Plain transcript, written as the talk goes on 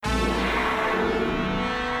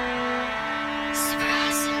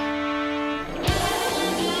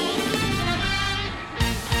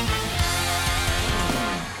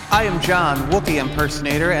I am John, Wookiee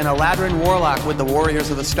impersonator, and Aladrin warlock with the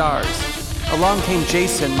Warriors of the Stars. Along came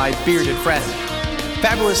Jason, my bearded friend.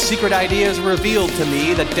 Fabulous secret ideas were revealed to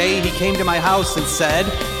me the day he came to my house and said,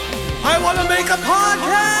 "I want to make a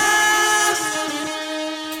podcast!"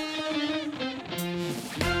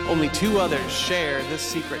 Only two others share this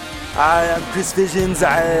secret. I am Chris Visions.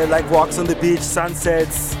 I like walks on the beach,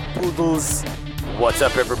 sunsets, poodles. What's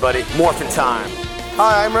up, everybody? Morphin' time.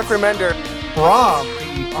 Hi, I'm Rick Remender. Rob,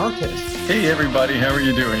 the artist. Hey, everybody. How are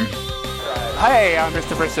you doing? Hey, I'm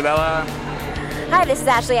Christopher Sabella. Hi, this is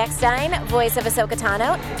Ashley Eckstein, voice of Ahsoka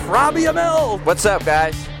Tano. Robbie Amell. What's up,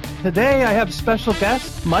 guys? Today I have special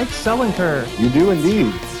guest Mike Selinker. You do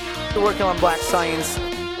indeed. We're working on Black Science.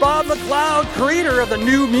 Bob McLeod, creator of the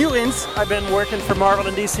New Mutants. I've been working for Marvel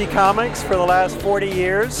and DC Comics for the last 40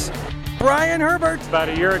 years. Brian Herbert. About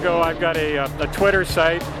a year ago, I've got a Twitter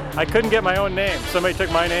site. I couldn't get my own name. Somebody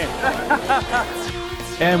took my name.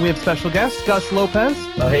 And we have special guest Gus Lopez.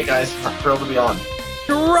 Oh, hey guys, I'm thrilled to be on.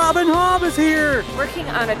 Robin Hobb is here. Working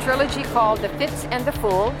on a trilogy called The Fitz and the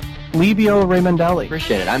Fool. Livio Raimondelli.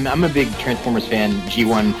 Appreciate it. I'm a big Transformers fan,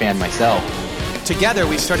 G1 fan myself. Together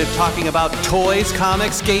we started talking about toys,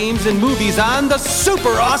 comics, games, and movies on the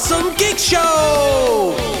Super Awesome Geek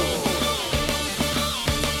Show!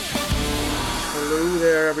 Hello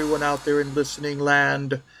there, everyone out there in listening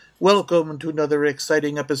land. Welcome to another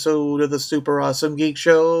exciting episode of the Super Awesome Geek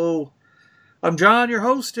Show. I'm John, your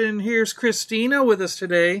host, and here's Christina with us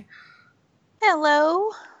today.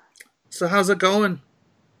 Hello. So how's it going?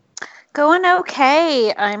 Going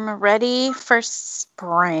okay. I'm ready for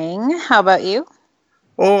spring. How about you?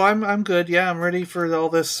 Oh, I'm good. Yeah, I'm ready for all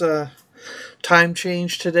this time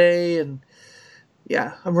change today, and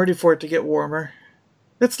yeah, I'm ready for it to get warmer.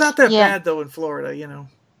 It's not that bad though in Florida, you know.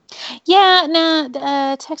 Yeah,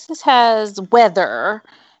 no, Texas has weather,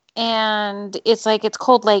 and it's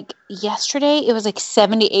cold. Like yesterday, it was like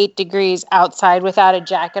 78 degrees outside without a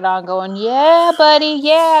jacket on, going, yeah, buddy,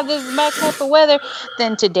 yeah, this is my type of weather.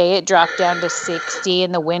 Then today it dropped down to 60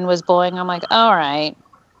 and the wind was blowing. I'm like, all right.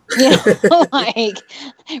 Like,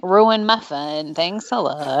 ruin my fun. Thanks a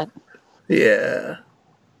lot. Yeah.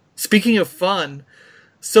 Speaking of fun,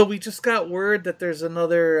 so we just got word that there's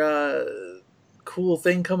another cool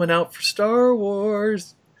thing coming out for Star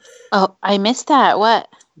Wars. Oh, I missed that. What?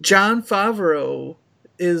 Jon Favreau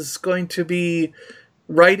is going to be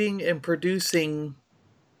writing and producing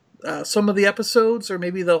some of the episodes, or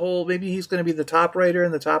maybe he's going to be the top writer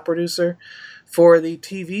and the top producer for the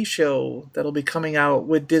TV show that'll be coming out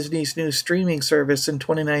with Disney's new streaming service in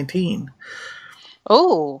 2019.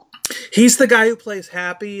 Oh. He's the guy who plays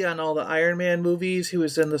Happy on all the Iron Man movies. He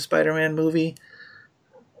was in the Spider-Man movie.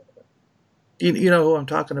 You know who I'm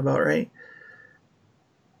talking about, right?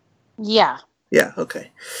 Yeah. Yeah,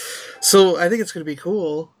 okay. So I think it's going to be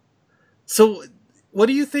cool. So what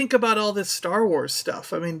do you think about all this Star Wars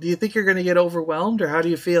stuff? I mean, do you think you're going to get overwhelmed, or how do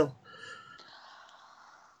you feel?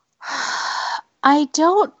 I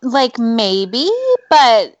don't, maybe,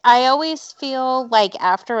 but I always feel like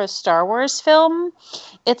after a Star Wars film,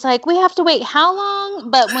 it's like, we have to wait how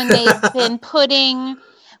long? But when they've been putting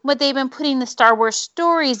the Star Wars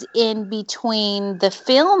stories in between the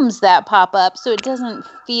films that pop up, so it doesn't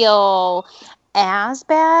feel as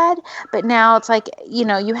bad. But now it's like,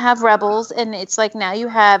 you have Rebels, and it's like now you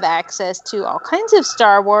have access to all kinds of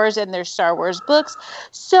Star Wars, and there's Star Wars books.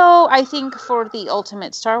 So I think for the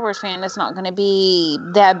ultimate Star Wars fan, it's not going to be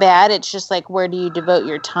that bad. It's just like, where do you devote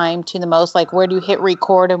your time to the most? Like, where do you hit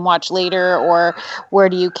record and watch later, or where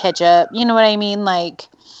do you catch up? You know what I mean? Like,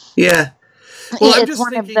 yeah. Well, it's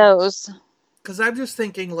one of those. Because I'm just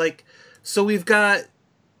thinking, so we've got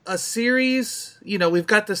a series, we've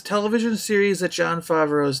got this television series that Jon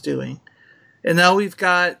Favreau is doing. And now we've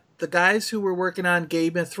got the guys who were working on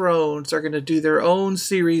Game of Thrones are going to do their own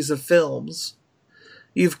series of films.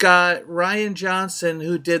 You've got Rian Johnson,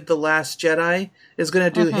 who did The Last Jedi, is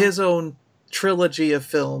going to do his own trilogy of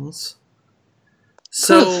films.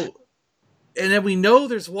 So, and then we know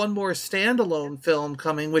there's one more standalone film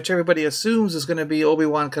coming, which everybody assumes is going to be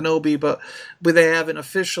Obi-Wan Kenobi, but they haven't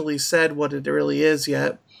officially said what it really is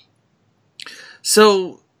yet.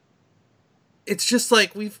 So it's just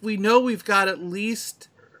like we know we've got at least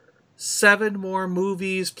 7 more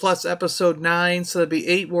movies plus episode 9, so there'll be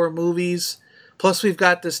 8 more movies. Plus we've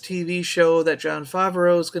got this TV show that Jon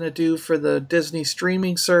Favreau is going to do for the Disney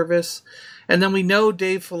streaming service. And then we know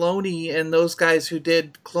Dave Filoni and those guys who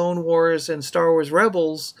did Clone Wars and Star Wars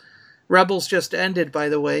Rebels just ended, by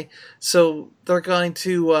the way. So they're going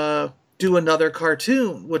to do another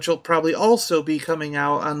cartoon, which will probably also be coming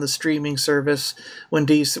out on the streaming service when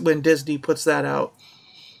Disney puts that out.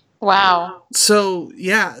 Wow. So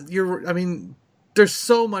yeah, there's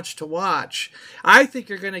so much to watch. I think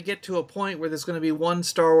you're going to get to a point where there's going to be one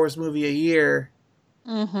Star Wars movie a year,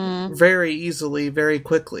 very easily, very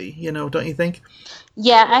quickly. Don't you think?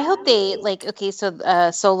 Yeah, I hope they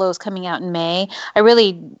so Solo's coming out in May. I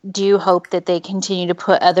really do hope that they continue to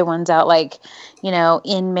put other ones out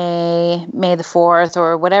in May the 4th,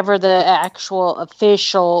 or whatever the actual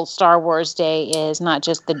official Star Wars day is, not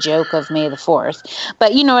just the joke of May the 4th.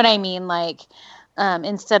 But you know what I mean,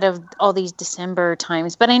 instead of all these December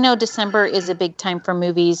times. But I know December is a big time for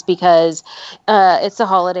movies because it's the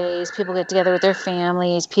holidays. People get together with their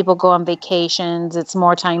families. People go on vacations. It's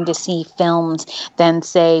more time to see films than,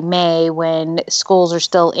 say, May, when schools are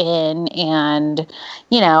still in. And,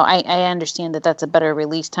 I understand that that's a better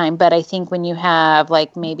release time. But I think when you have,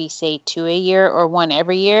 maybe, say, 2 a year or 1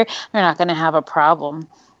 every year, they're not going to have a problem.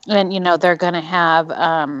 And, they're going to have...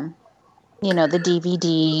 the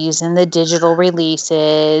DVDs and the digital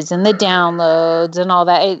releases and the downloads and all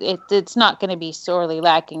that. It's not going to be sorely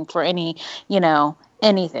lacking for any,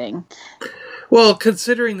 anything. Well,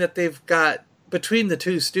 considering that they've got, between the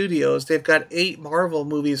two studios, they've got 8 Marvel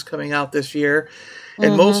movies coming out this year,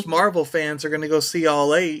 and most Marvel fans are going to go see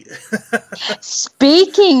all 8.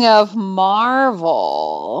 Speaking of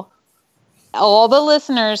Marvel... all the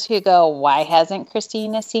listeners who go, why hasn't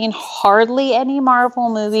Christina seen hardly any Marvel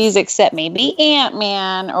movies except maybe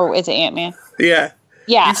Ant-Man, or is it Ant-Man? Yeah.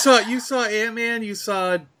 Yeah. You saw Ant-Man, you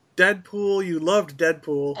saw Deadpool, you loved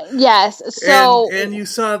Deadpool. Yes. So and you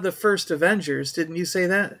saw the first Avengers, didn't you say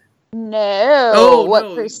that? No. Oh,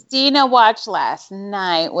 what Christina watched last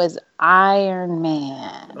night was Iron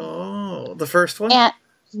Man. Oh, the first one? And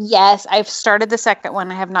yes, I've started the second one.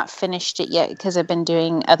 I have not finished it yet because I've been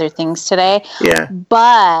doing other things today. Yeah.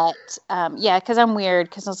 But, because I'm weird.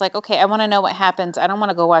 Because I was like, okay, I want to know what happens. I don't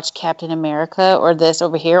want to go watch Captain America or this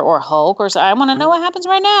over here or Hulk. I want to know what happens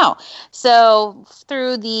right now. So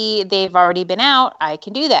through they've already been out, I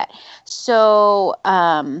can do that. So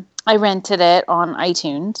I rented it on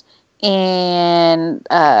iTunes. And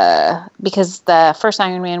because the first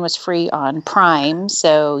Iron Man was free on Prime.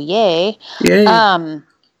 So yay. I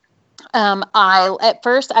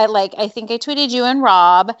think I tweeted you and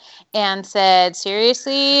Rob and said,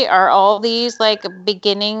 seriously, are all these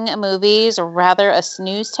beginning movies rather a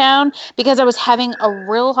snooze town? Because I was having a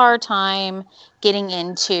real hard time getting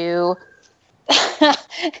into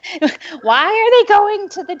why are they going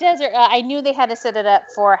to the desert? I knew they had to set it up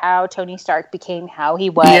for how Tony Stark became how he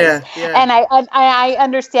was. Yeah. And I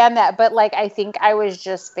understand that, but I think I was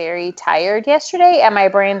just very tired yesterday, and my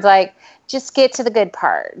brain's just get to the good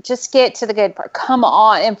part. Just get to the good part. Come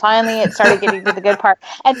on. And finally it started getting to the good part.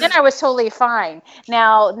 And then I was totally fine.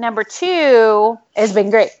 Now, number 2 has been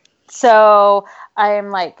great. So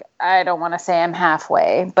I'm I don't want to say I'm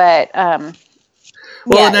halfway, but well,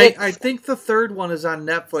 yeah, and I think the third one is on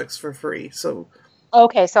Netflix for free. So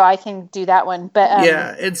okay, so I can do that one. But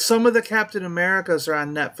yeah, and some of the Captain Americas are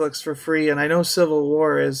on Netflix for free, and I know Civil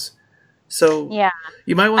War is. So yeah,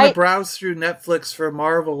 you might want to browse through Netflix for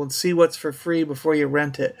Marvel and see what's for free before you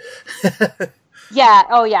rent it. Yeah.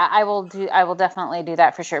 Oh yeah, I will definitely do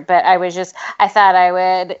that for sure. But I thought I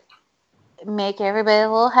would make everybody a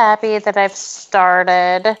little happy that I've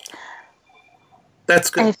started. That's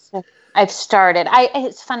good. I've started.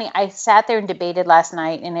 It's funny. I sat there and debated last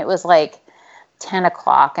night, and it was 10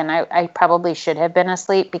 o'clock, and I probably should have been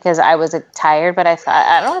asleep because I was tired, but I thought,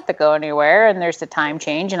 I don't have to go anywhere, and there's the time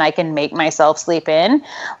change, and I can make myself sleep in.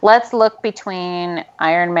 Let's look between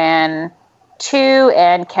Iron Man 2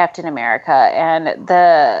 and Captain America. And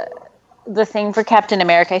the thing for Captain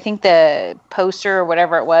America, I think the poster or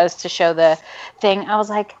whatever it was to show the thing, I was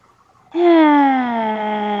like, no.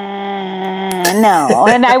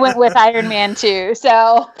 And I went with Iron Man 2,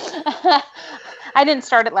 so... I didn't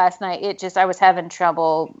start it last night. I was having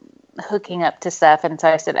trouble hooking up to stuff. And so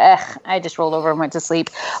I said, I just rolled over and went to sleep.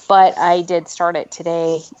 But I did start it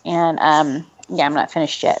today. And, I'm not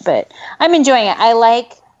finished yet. But I'm enjoying it. I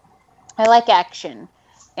like action.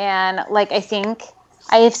 And, I think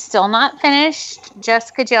I have still not finished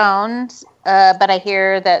Jessica Jones. But I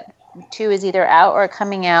hear that 2 is either out or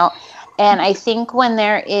coming out. And I think when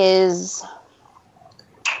there is...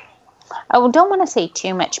 I don't want to say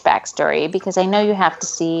too much backstory because I know you have to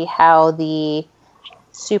see how the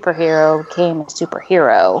superhero became a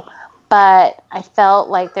superhero. But I felt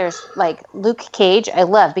like there's Luke Cage, I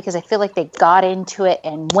love because I feel like they got into it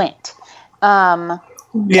and went. Yeah,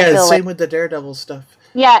 same with the Daredevil stuff.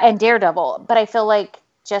 Yeah, and Daredevil. But I feel like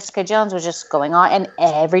Jessica Jones was just going on, and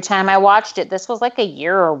every time I watched it, this was like a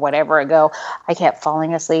year or whatever ago, I kept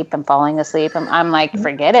falling asleep and I'm like,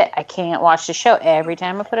 forget it, I can't watch the show. Every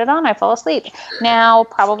time I put it on, I fall asleep. Now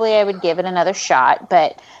probably I would give it another shot,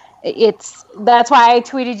 but that's why I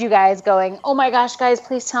tweeted you guys going, oh my gosh, guys,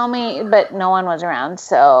 please tell me, but no one was around,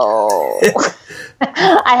 so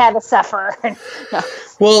I had to suffer. No.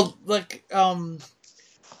 Well, like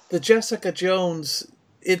the Jessica Jones,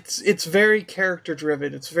 it's very character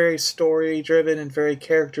driven. It's very story driven and very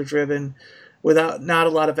character driven, without not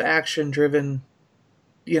a lot of action driven.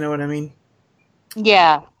 You know what I mean?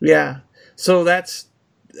 Yeah. Yeah. So that's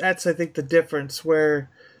I think the difference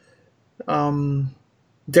where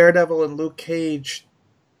Daredevil and Luke Cage,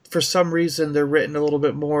 for some reason, they're written a little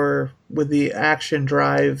bit more with the action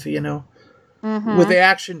drive, you know? Mm-hmm. With the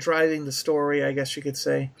action driving the story, I guess you could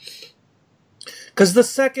say.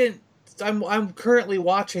 Because I'm currently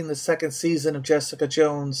watching the second season of Jessica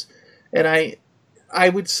Jones, and I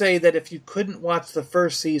would say that if you couldn't watch the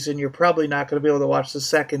first season, you're probably not going to be able to watch the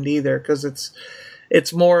second either, because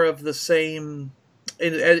it's more of the same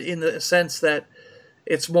in the sense that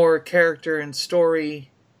it's more character and story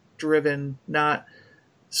driven, not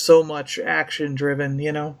so much action driven,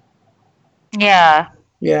 you know? Yeah.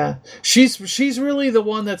 Yeah. She's really the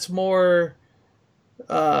one that's more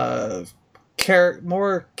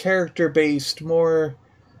more character based, more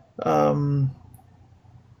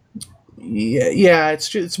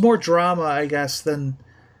it's more drama, I guess, than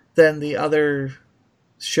the other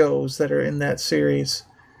shows that are in that series.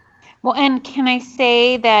 Well, and can I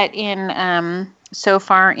say that in so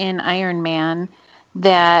far in Iron Man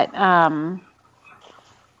that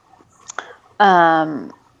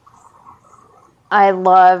I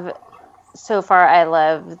love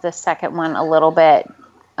the second one a little bit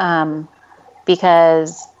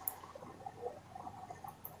because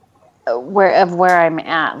where I'm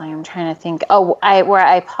at, like I'm trying to think. Where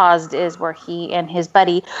I paused is where he and his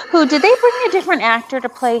buddy. Who did they bring a different actor to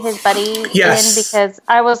play his buddy yes. in? Because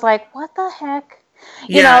I was like, what the heck?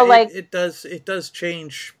 It does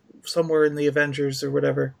change somewhere in the Avengers or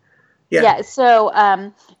whatever. Yeah. So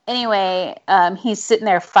anyway, he's sitting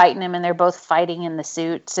there fighting him, and they're both fighting in the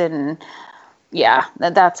suits, and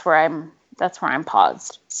that's where I'm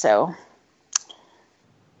paused. So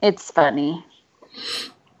it's funny.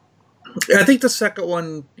 I think the second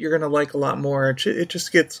one you're gonna like a lot more.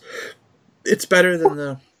 It's better than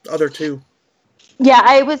the other two. Yeah,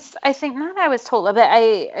 I was told, but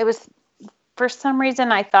I was, for some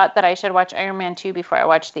reason, I thought that I should watch Iron Man 2 before I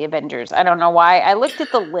watched the Avengers. I don't know why. I looked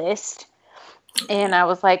at the list and I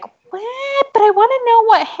was like, what? But I want to know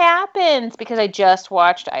what happens because I just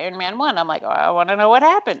watched Iron Man 1. I'm like, oh, I want to know what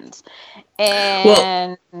happens.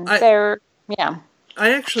 And I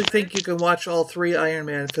actually think you can watch all 3 Iron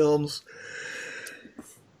Man films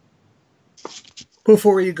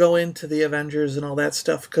before you go into the Avengers and all that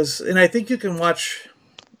stuff. And I think you can watch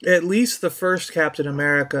at least the first Captain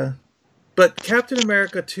America. But Captain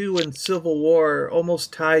America 2 and Civil War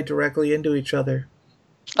almost tie directly into each other.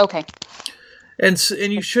 Okay. And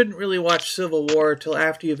you shouldn't really watch Civil War till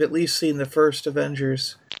after you've at least seen the first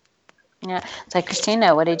Avengers. Yeah, it's like,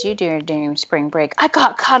 Christina, what did you do during spring break? I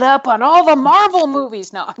got caught up on all the Marvel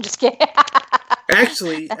movies. No, I'm just kidding.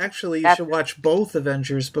 Actually, you should watch both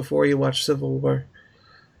Avengers before you watch Civil War.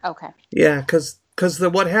 Okay. Yeah, because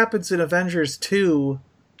what happens in Avengers 2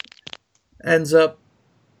 ends up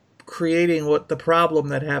creating the problem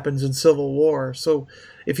that happens in Civil War. So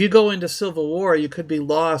if you go into Civil War, you could be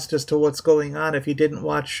lost as to what's going on if you didn't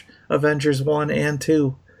watch Avengers 1 and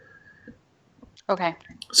 2. Okay.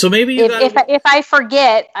 So maybe if I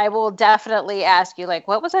forget, I will definitely ask you, like,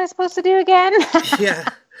 what was I supposed to do again? Yeah.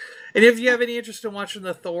 And if you have any interest in watching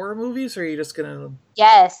the Thor movies, or are you just going to...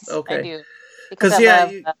 Yes, okay. I do. Because,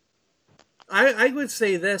 I would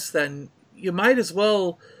say this, then. You might as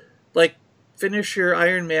well, like, finish your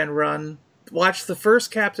Iron Man run, watch the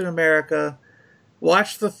first Captain America,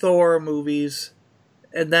 watch the Thor movies,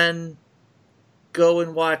 and then go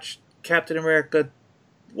and watch Captain America.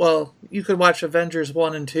 Well, you could watch Avengers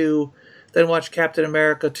 1 and 2, then watch Captain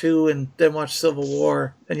America 2, and then watch Civil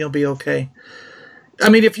War, and you'll be okay. I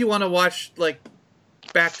mean, if you want to watch, like,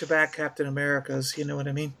 back-to-back Captain Americas, you know what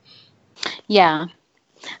I mean? Yeah.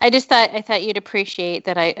 I thought you'd appreciate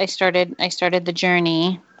that I started the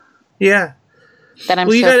journey. Yeah. That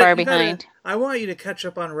I'm so far behind. I want you to catch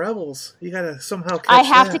up on Rebels. You gotta somehow catch I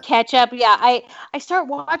have to catch up. Yeah, I start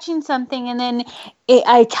watching something and then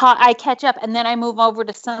I catch up and then I move over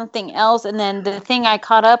to something else and then the thing I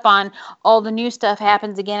caught up on, all the new stuff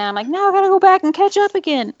happens again. And I'm like, no, I gotta go back and catch up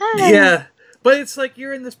again. Yeah, but it's like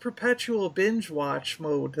you're in this perpetual binge watch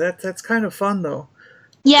mode. That's kind of fun though.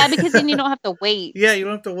 Yeah, because then you don't have to wait. Yeah, you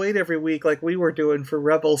don't have to wait every week like we were doing for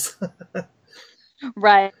Rebels.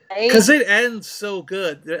 Right. Because it ends so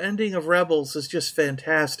good. The ending of Rebels is just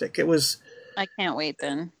fantastic. It was... I can't wait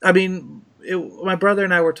then. I mean, my brother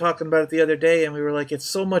and I were talking about it the other day, and we were like, it's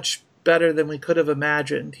so much better than we could have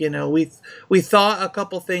imagined. You know, we thought a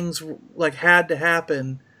couple things like had to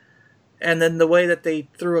happen, and then the way that they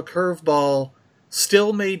threw a curveball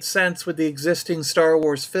still made sense with the existing Star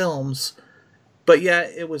Wars films, but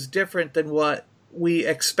yet it was different than what we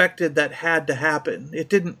expected that had to happen. It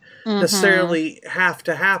didn't necessarily have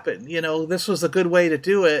to happen. You know, this was a good way to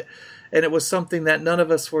do it, and it was something that none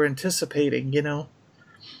of us were anticipating, you know?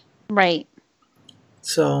 Right.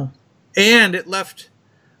 So, and it left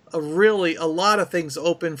a lot of things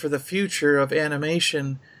open for the future of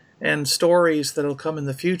animation and stories that'll come in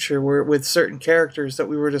the future with certain characters that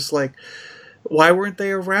we were just like, why weren't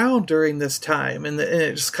they around during this time? And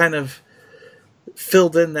it just kind of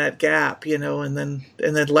filled in that gap, you know, and then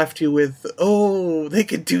left you with, oh, they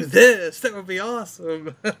could do this. That would be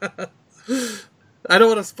awesome. I don't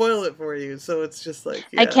want to spoil it for you, so it's just like...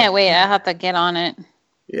 Yeah. I can't wait. I'll have to get on it.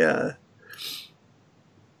 Yeah.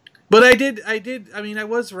 But I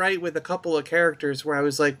was right with a couple of characters where I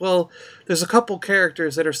was like, well, there's a couple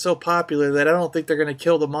characters that are so popular that I don't think they're going to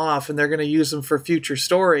kill them off, and they're going to use them for future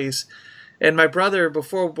stories. And my brother,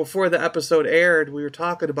 before the episode aired, we were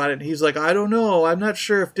talking about it, and he's like, I don't know. I'm not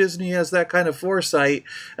sure if Disney has that kind of foresight.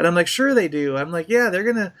 And I'm like, sure they do. I'm like, yeah, they're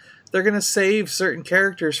gonna save certain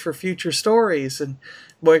characters for future stories and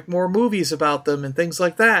like more movies about them and things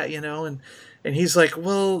like that, you know. And he's like,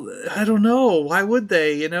 well, I don't know. Why would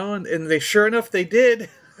they, you know? And they, sure enough, they did.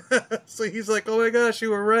 So he's like, oh my gosh, you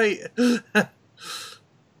were right.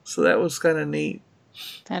 So that was kind of neat.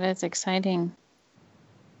 That is exciting.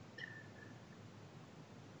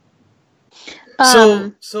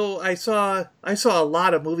 So I saw a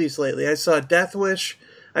lot of movies lately. I saw Death Wish,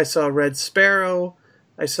 I saw Red Sparrow,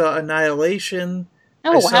 I saw Annihilation.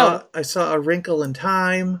 Wow. I saw A Wrinkle in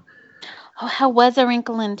Time. Oh, how was A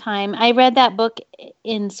Wrinkle in Time? I read that book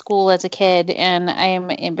in school as a kid, and I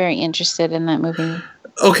am very interested in that movie.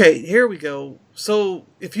 Okay, here we go. So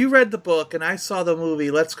if you read the book and I saw the movie,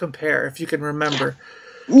 let's compare if you can remember.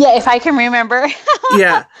 Yeah, if I can remember.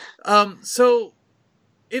 Yeah. So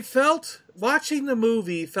watching the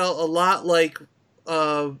movie felt a lot like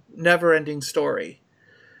Never-Ending Story.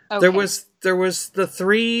 Okay. There was the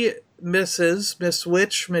three Misses, Miss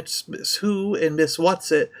Witch, Miss Who, and Miss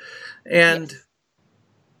Whatsit, and yes.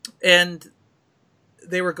 And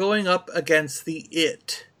they were going up against the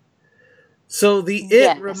It. So the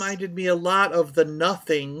It reminded me a lot of the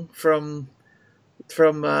Nothing from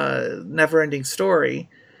Never-Ending Story.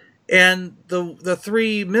 And the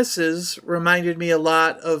three Misses reminded me a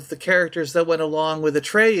lot of the characters that went along with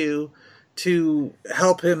Atreyu to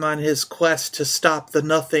help him on his quest to stop the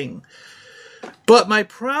Nothing. But my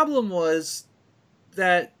problem was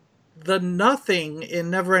that the Nothing in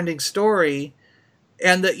Never-Ending Story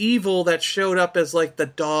and the evil that showed up as like the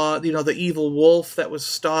dog, you know, the evil wolf that was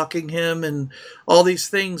stalking him and all these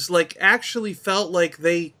things, like actually felt like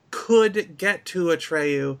they could get to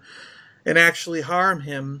Atreyu and actually harm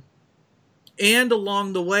him. And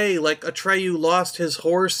along the way, like Atreyu lost his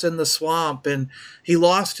horse in the swamp and he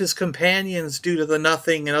lost his companions due to the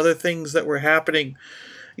Nothing and other things that were happening,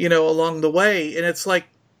 you know, along the way. And it's like,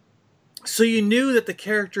 so you knew that the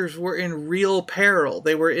characters were in real peril.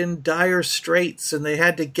 They were in dire straits and they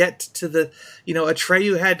had to get to the, you know,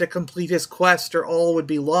 Atreyu had to complete his quest or all would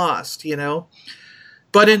be lost, you know.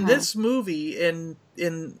 But in this movie, in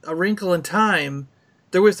A Wrinkle in Time,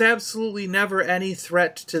 there was absolutely never any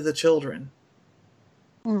threat to the children.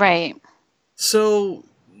 Right. So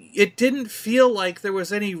it didn't feel like there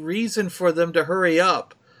was any reason for them to hurry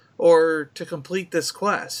up or to complete this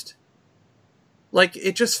quest. Like,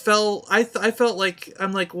 it just felt, I felt like,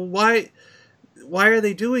 I'm like, well, why are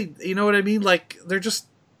they doing, you know what I mean? Like, they're just,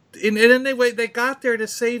 and anyway, they got there to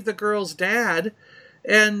save the girl's dad,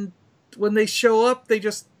 and when they show up,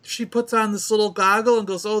 she puts on this little goggle and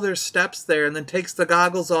goes, oh, there's steps there, and then takes the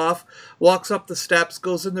goggles off, walks up the steps,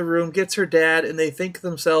 goes in the room, gets her dad, and they think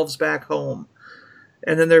themselves back home.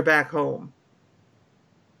 And then they're back home.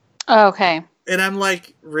 Oh, okay. And I'm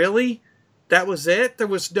like, really? That was it? There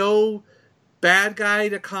was no bad guy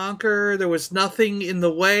to conquer? There was nothing in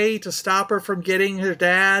the way to stop her from getting her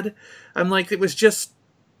dad? I'm like, it was just,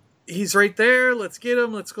 he's right there, let's get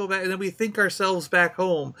him, let's go back, and then we think ourselves back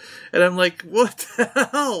home. And I'm like, what the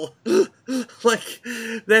hell? Like,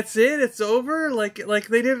 that's it? It's over? Like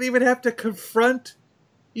they didn't even have to confront,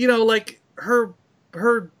 you know, like her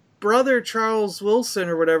brother Charles Wilson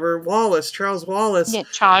or whatever, Charles Wallace. Yeah,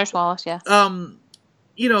 Charles Wallace, yeah.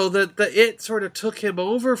 the it sort of took him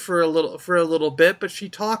over for a little bit, but she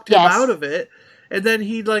talked him out of it. And then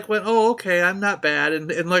he like went, oh, okay, I'm not bad,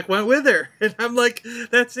 and like went with her. And I'm like,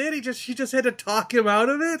 that's it. She just had to talk him out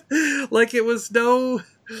of it. Like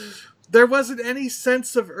there wasn't any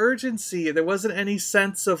sense of urgency. There wasn't any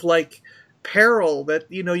sense of like peril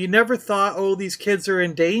that, you never thought, oh, these kids are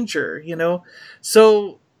in danger,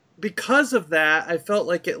 So because of that, I felt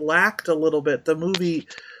like it lacked a little bit. The movie,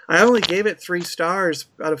 I only gave it 3 stars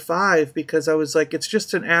out of 5 because I was like, it's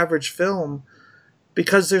just an average film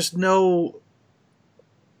because there's no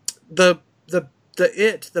the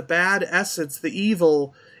bad essence, the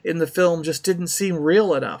evil in the film just didn't seem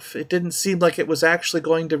real enough. It didn't seem like it was actually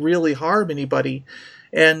going to really harm anybody.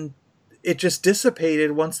 And it just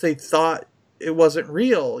dissipated once they thought it wasn't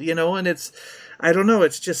real, and I don't know,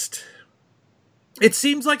 it's just, it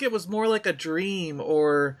seems like it was more like a dream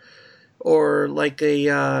or like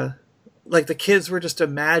like the kids were just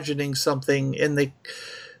imagining something and they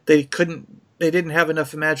didn't have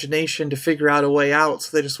enough imagination to figure out a way out,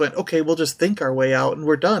 so they just went, okay, we'll just think our way out and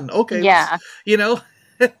we're done. Okay. Yeah. Now,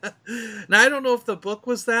 I don't know if the book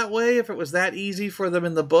was that way, if it was that easy for them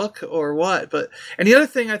in the book or what, and the other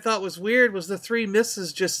thing I thought was weird was the 3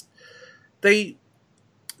 misses just, they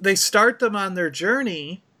start them on their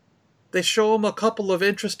journey, they show them a couple of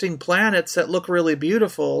interesting planets that look really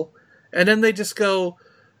beautiful, and then they just go,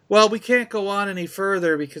 well, we can't go on any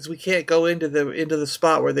further because we can't go into the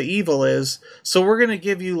spot where the evil is. So we're going to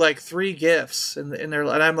give you like 3 gifts, and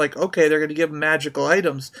I'm like, okay, they're going to give them magical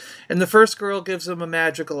items. And the first girl gives them a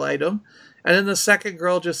magical item, and then the second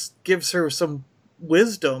girl just gives her some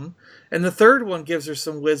wisdom, and the third one gives her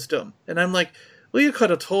some wisdom. And I'm like, well, you could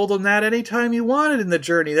have told them that anytime you wanted in the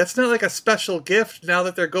journey. That's not like a special gift now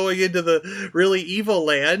that they're going into the really evil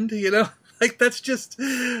land, Like that's just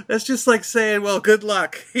like saying, well, good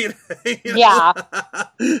luck. Yeah.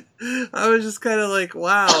 I was just kind of like,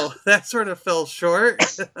 wow, that sort of fell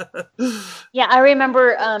short. Yeah, I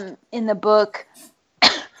remember in the book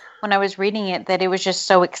when I was reading it that it was just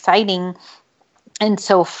so exciting and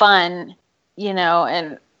so fun,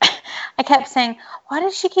 and I kept saying, why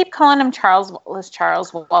does she keep calling him Charles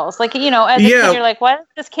Wallace? Like, as a kid, you're like, why does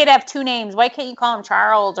this kid have 2 names? Why can't you call him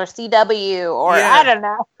Charles or CW or I don't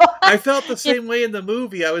know? I felt the same way in the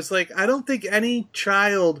movie. I was like, I don't think any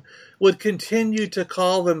child would continue to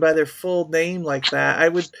call them by their full name like that.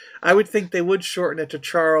 I would think they would shorten it to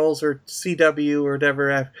Charles or CW or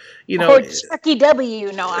whatever, Or Chucky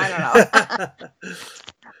W. No, I don't know.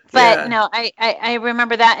 But no, I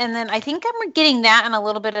remember that, and then I think I'm getting that and a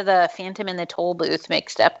little bit of the Phantom in the Toll Booth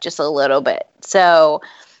mixed up just a little bit. So,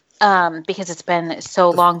 because it's been so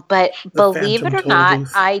long. But believe it or not,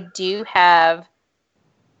 I do have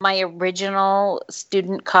my original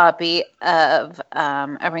student copy of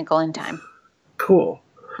A Wrinkle in Time. Cool.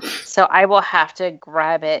 So I will have to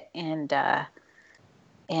grab it and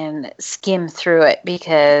skim through it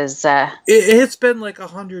because it's been like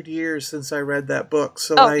 100 years since I read that book.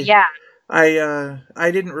 So I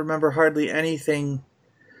didn't remember hardly anything,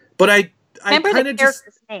 but I remember kind the of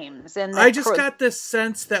characters' names. And I just got this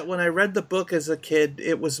sense that when I read the book as a kid,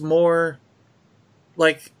 it was more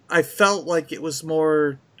like I felt like it was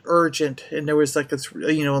more urgent, and there was like this,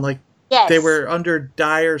 like they were under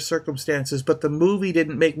dire circumstances. But the movie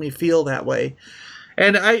didn't make me feel that way,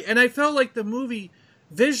 and I felt like the movie.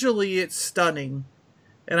 Visually, it's stunning,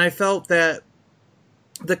 and I felt that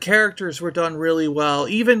the characters were done really well.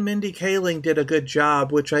 Even Mindy Kaling did a good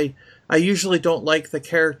job, which I usually don't like the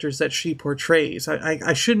characters that she portrays.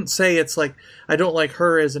 I shouldn't say it's like I don't like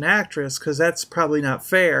her as an actress, because that's probably not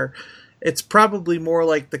fair. It's probably more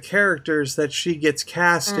like the characters that she gets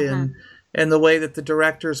cast in, and the way that the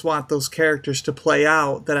directors want those characters to play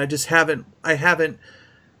out, that I haven't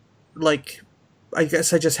I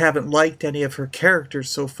guess I just haven't liked any of her characters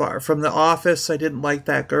so far. From The Office, I didn't like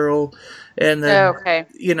that girl. And then,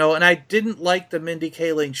 and I didn't like the Mindy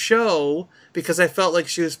Kaling show because I felt like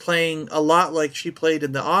she was playing a lot like she played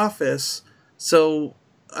in The Office. So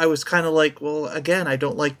I was kind of like, well, again, I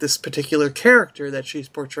don't like this particular character that she's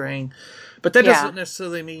portraying. But that doesn't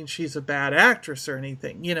necessarily mean she's a bad actress or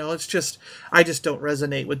anything. It's just, I just don't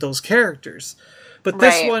resonate with those characters. But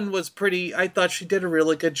this one was pretty. I thought she did a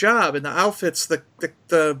really good job, and the outfits,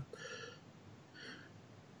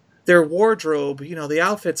 their wardrobe, the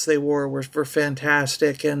outfits they wore were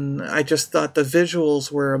fantastic, and I just thought the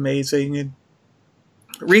visuals were amazing. And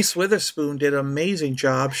Reese Witherspoon did an amazing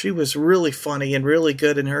job. She was really funny and really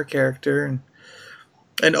good in her character,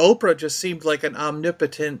 and Oprah just seemed like an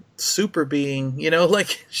omnipotent super being.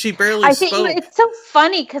 Like she barely spoke. It's so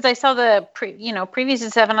funny because I saw the previews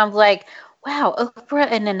and stuff, and I was like, wow,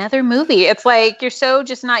 Oprah in another movie. It's like you're so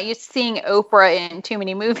just not used to seeing Oprah in too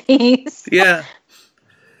many movies. Yeah.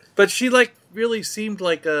 But she like really seemed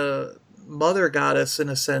like a mother goddess in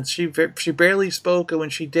a sense. She barely spoke, and when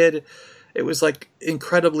she did, it was like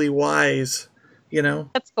incredibly wise, you know.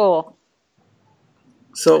 That's cool.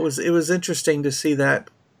 So it was interesting to see that.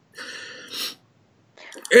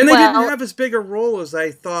 And they didn't have as big a role as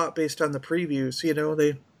I thought based on the previews, you know.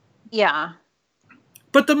 Yeah.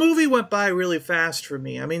 But the movie went by really fast for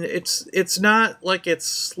me. I mean, it's not like it's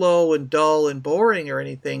slow and dull and boring or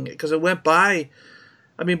anything, because it went by.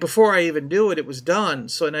 I mean, before I even knew it, it was done.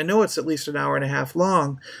 So, and I know it's at least an hour and a half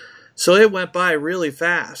long. So it went by really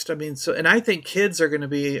fast. I mean, and I think kids are going to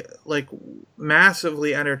be like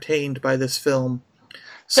massively entertained by this film.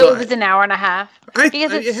 So it was an hour and a half.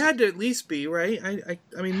 It had to at least be, right?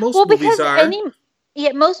 I mean, most movies are.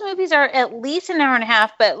 Most movies are at least an hour and a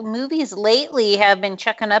half, but movies lately have been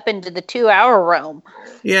chucking up into the 2-hour realm.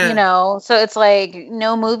 Yeah. You know, so it's like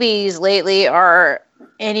no movies lately are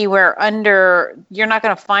anywhere under, you're not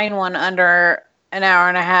going to find one under an hour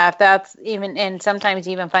and a half. That's even, and sometimes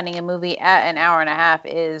even finding a movie at an hour and a half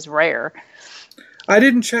is rare. I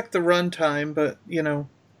didn't check the runtime, but, you know,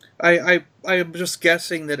 I'm just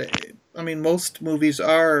guessing that, most movies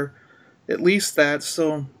are at least that,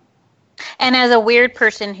 so. And as a weird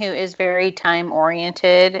person who is very time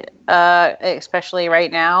oriented, especially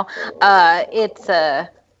right now,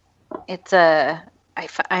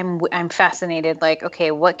 I'm fascinated. Like,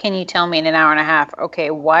 okay, what can you tell me in an hour and a half?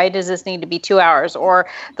 Okay, why does this need to be 2 hours? Or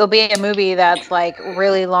there'll be a movie that's like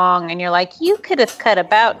really long, and you're like, you could have cut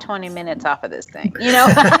about 20 minutes off of this thing, you know,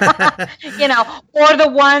 you know, or the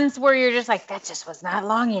ones where you're just like, that just was not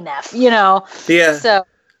long enough, you know. Yeah. So.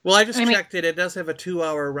 Well, I just checked it. It does have a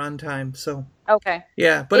 2-hour runtime, so. Okay.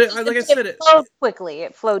 Yeah, but it flowed quickly.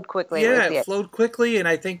 It flowed quickly. Yeah, it flowed quickly, and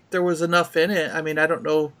I think there was enough in it. I mean, I don't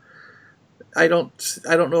know. I don't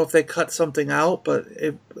know if they cut something out, but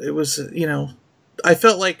it was, you know, I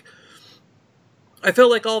felt like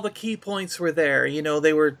all the key points were there. You know,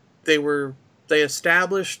 they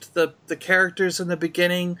established the characters in the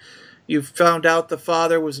beginning. You found out the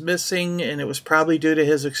father was missing, and it was probably due to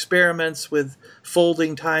his experiments with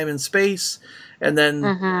folding time and space. And then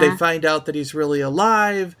they find out that he's really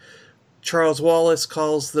alive. Charles Wallace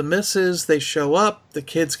calls the missus. They show up. The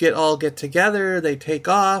kids all get together. They take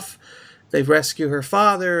off. They rescue her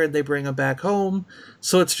father, and they bring him back home.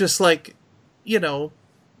 So it's just like, you know,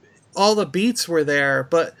 all the beats were there.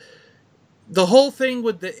 But the whole thing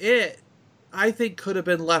with I think could have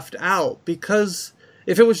been left out, because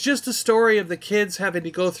if it was just a story of the kids having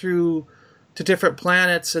to go through to different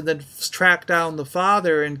planets and then track down the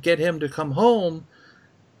father and get him to come home,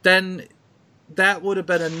 then that would have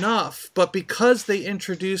been enough. But because they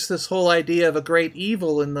introduced this whole idea of a great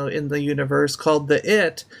evil in the universe called the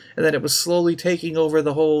It, and that it was slowly taking over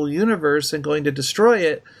the whole universe and going to destroy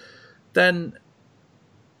it, then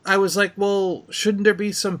I was like, well, shouldn't there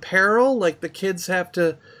be some peril? Like the kids have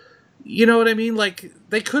to, you know what I mean? Like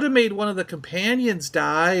they could have made one of the companions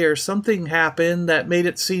die, or something happen that made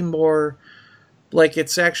it seem more like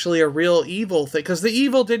it's actually a real evil thing. Because the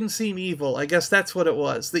evil didn't seem evil. I guess that's what it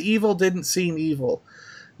was. The evil didn't seem evil.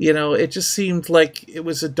 You know, it just seemed like it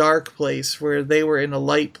was a dark place where they were in a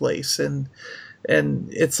light place. And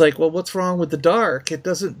it's like, well, what's wrong with the dark? It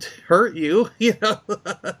doesn't hurt you, you know.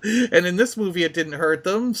 And in this movie, it didn't hurt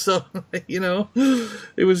them. So, you know,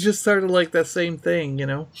 it was just sort of like that same thing, you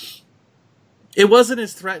know. It wasn't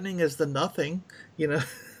as threatening as the Nothing, you know.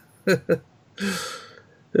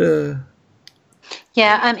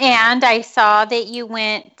 Yeah, and I saw that you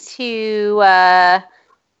went to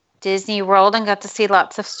Disney World and got to see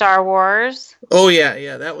lots of Star Wars. Oh,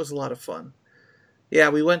 yeah, that was a lot of fun. Yeah,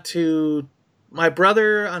 we went to my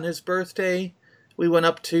brother on his birthday. We went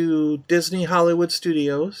up to Disney Hollywood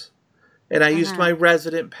Studios, and I used my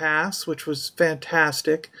resident pass, which was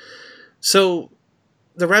fantastic. So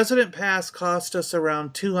the resident pass cost us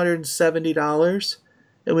around $270,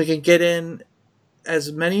 and we can get in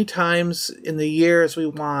as many times in the year as we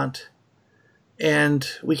want, and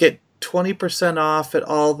we get 20% off at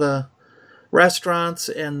all the restaurants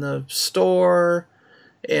and the store,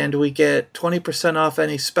 and we get 20% off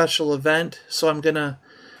any special event. So I'm gonna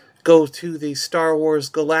go to the Star Wars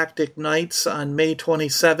Galactic Nights on May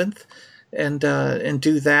 27th and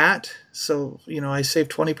do that. So, you know, I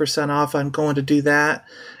saved 20% off on going to do that,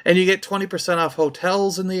 and you get 20% off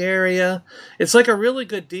hotels in the area. It's like a really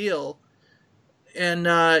good deal. And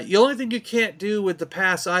the only thing you can't do with the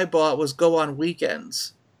pass I bought was go on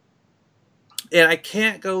weekends. And I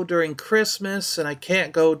can't go during Christmas, and I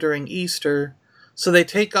can't go during Easter. So they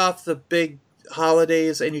take off the big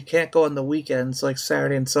holidays, and you can't go on the weekends like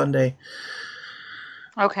Saturday and Sunday.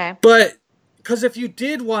 Okay. But because if you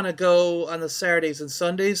did want to go on the Saturdays and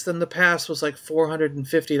Sundays, then the pass was like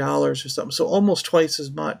 $450 or something, so almost twice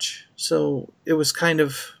as much. So it was kind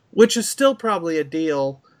of, which is still probably a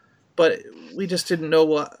deal, but we just didn't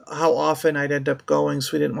know how often I'd end up going,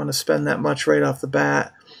 so we didn't want to spend that much right off the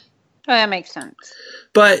bat. Oh, that makes sense.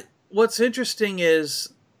 But what's interesting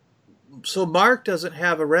is, so Mark doesn't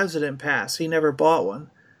have a resident pass. He never bought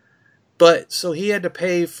one. But so he had to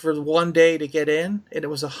pay for 1 day to get in, and it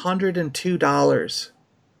was $102.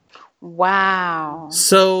 Wow.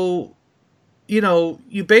 So,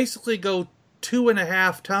 you basically go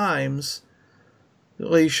 2.5 times.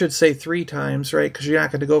 Well, you should say 3 times, right? Because you're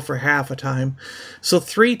not going to go for half a time. So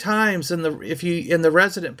 3 times in the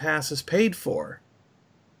resident pass is paid for.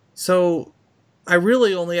 So I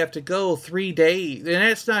really only have to go 3 days. And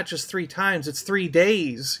it's not just 3 times, it's 3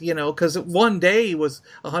 days, because 1 day was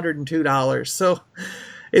 $102. So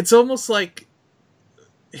it's almost like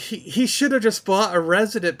he should have just bought a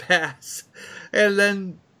resident pass and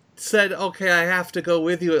then said, okay, I have to go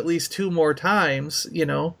with you at least 2 more times,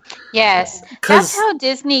 Yes. That's how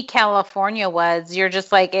Disney California was. You're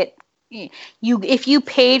just like if you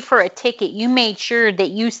paid for a ticket, you made sure that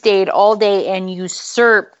you stayed all day and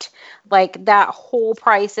usurped like that whole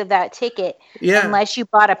price of that ticket. Yeah. Unless you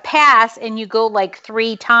bought a pass and you go like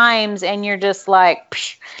 3 times and you're just like,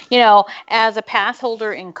 psh, as a pass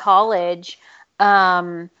holder in college,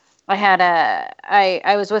 I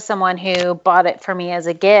was with someone who bought it for me as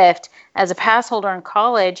a gift. As a pass holder in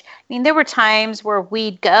college, I mean, there were times where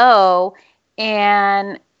we'd go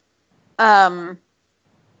and,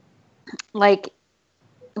 like,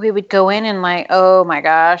 we would go in and like, oh my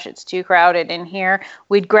gosh, it's too crowded in here.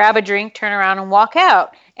 We'd grab a drink, turn around and walk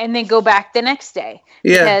out and then go back the next day.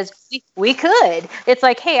 Yeah. Because we could. It's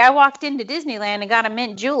like, hey, I walked into Disneyland and got a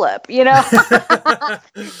mint julep, it's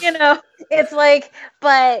like,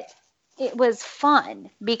 but it was fun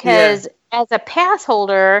because as a pass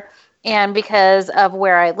holder and because of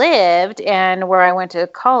where I lived and where I went to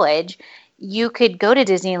college, you could go to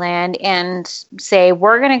Disneyland and say,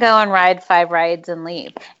 we're going to go and ride 5 rides and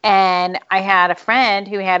leave. And I had a friend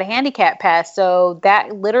who had a handicap pass, so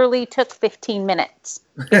that literally took 15 minutes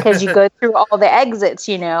because you go through all the exits,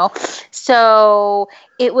 So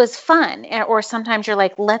it was fun. Or sometimes you're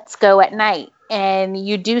like, let's go at night. And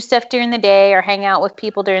you do stuff during the day or hang out with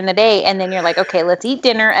people during the day. And then you're like, okay, let's eat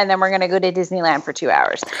dinner. And then we're going to go to Disneyland for 2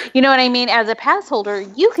 hours. You know what I mean? As a pass holder,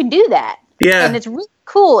 you can do that. Yeah. And it's really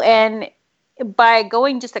cool. And by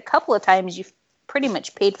going just a couple of times, you've pretty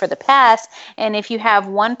much paid for the pass. And if you have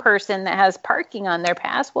one person that has parking on their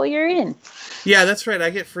pass, well, you're in. Yeah, that's right.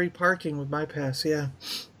 I get free parking with my pass. Yeah.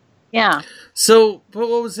 Yeah. So, but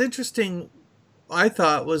what was interesting, I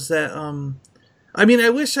thought, was that, I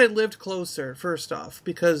wish I lived closer, first off,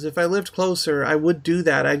 because if I lived closer, I would do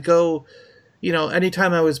that. I'd go,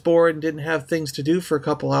 anytime I was bored and didn't have things to do for a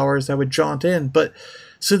couple hours, I would jaunt in. But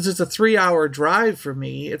since it's a 3-hour drive for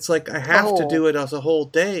me, it's like I have to do it as a whole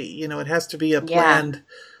day. It has to be a planned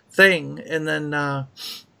thing. And then,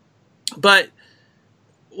 but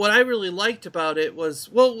what I really liked about it was,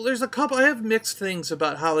 there's I have mixed things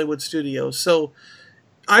about Hollywood Studios. So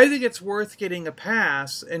I think it's worth getting a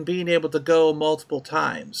pass and being able to go multiple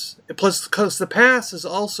times. Plus, because the pass is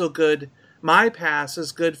also good, my pass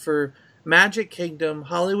is good for Magic Kingdom,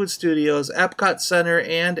 Hollywood Studios, Epcot Center,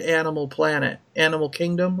 and Animal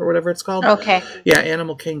Kingdom, or whatever it's called. Okay. Yeah,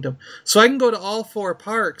 Animal Kingdom. So I can go to all 4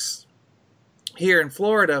 parks here in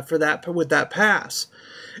Florida with that pass.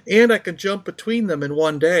 And I could jump between them in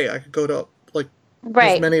 1 day. I could go to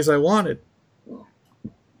as many as I wanted.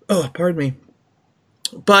 Oh, pardon me.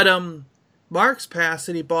 But Mark's pass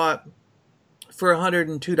that he bought for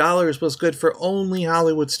 $102 was good for only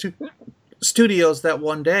Hollywood Studios that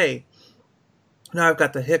 1 day. Now I've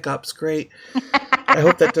got the hiccups. Great. I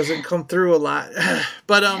hope that doesn't come through a lot.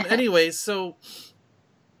 But anyways, so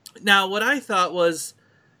now what I thought was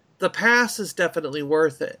the pass is definitely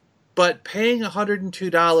worth it. But paying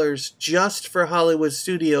 $102 just for Hollywood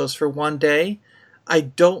Studios for 1 day, I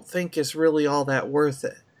don't think is really all that worth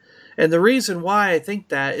it. And the reason why I think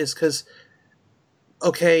that is because,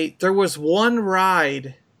 there was one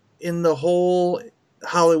ride in the whole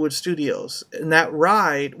Hollywood Studios, and that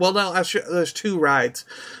ride, there's 2 rides.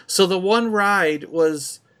 So the one ride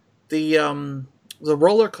was the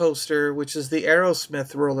roller coaster, which is the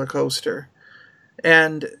Aerosmith roller coaster,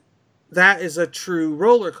 and that is a true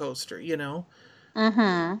roller coaster,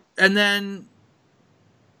 Mm-hmm. And then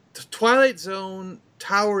the Twilight Zone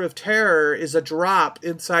Tower of Terror is a drop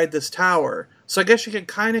inside this tower, so I guess you can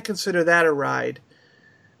kind of consider that a ride,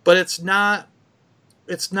 but it's not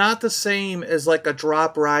it's not the same as like a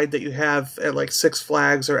drop ride that you have at like Six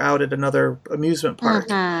Flags or out at another amusement park.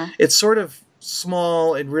 It's sort of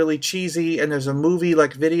small and really cheesy, and there's a movie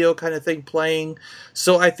like video kind of thing playing.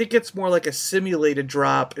 So I think it's more like a simulated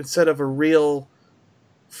drop instead of a real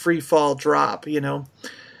free fall drop, you know.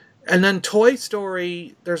 And then Toy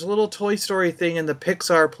Story, there's a little Toy Story thing in the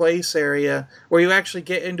Pixar Place area where you actually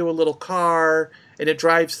get into a little car and it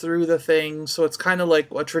drives through the thing. So it's kind of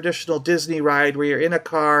like a traditional Disney ride where you're in a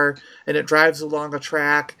car and it drives along a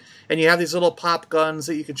track. And you have these little pop guns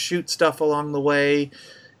that you can shoot stuff along the way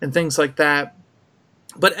and things like that.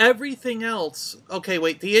 But everything else, okay,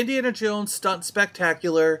 wait, the Indiana Jones Stunt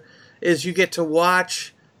Spectacular is you get to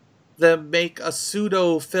watch them make a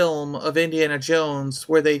pseudo film of Indiana Jones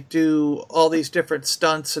where they do all these different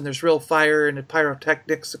stunts and there's real fire and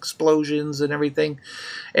pyrotechnics, explosions and everything.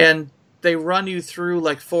 And they run you through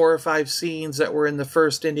like 4 or 5 scenes that were in the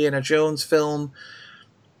first Indiana Jones film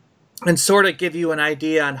and sort of give you an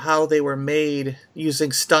idea on how they were made using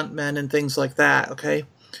stuntmen and things like that, okay?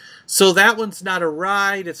 So that one's not a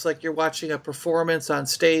ride. It's like you're watching a performance on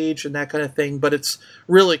stage and that kind of thing. But it's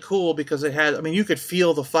really cool because it had, I mean, you could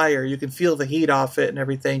feel the fire. You can feel the heat off it and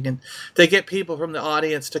everything. And they get people from the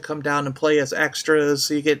audience to come down and play as extras.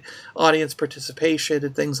 So you get audience participation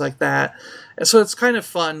and things like that. And so it's kind of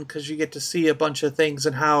fun because you get to see a bunch of things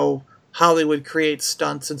and how they would create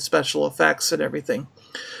stunts and special effects and everything.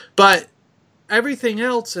 But everything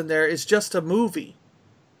else in there is just a movie.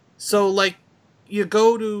 So like, you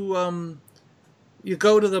go to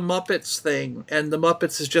the Muppets thing, and the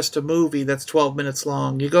Muppets is just a movie that's 12 minutes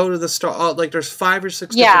long. You go to the there's 5 or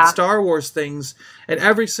 6 different Star Wars things, and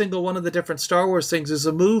every single one of the different Star Wars things is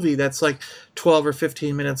a movie that's like 12 or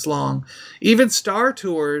 15 minutes long. Even Star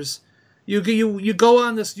Tours, you go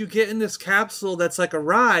on this, you get in this capsule that's like a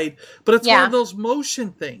ride, but it's one of those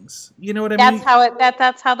motion things. You know what I mean?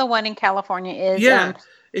 That's how the one in California is. Yeah.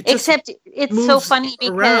 Except it's so funny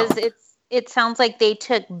because it sounds like they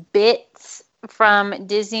took bits from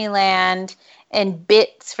Disneyland and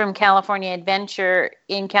bits from California Adventure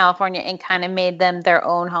in California and kind of made them their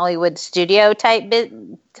own Hollywood studio type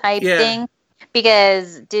thing.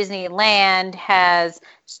 Because Disneyland has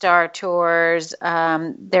Star Tours,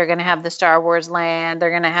 they're going to have the Star Wars Land,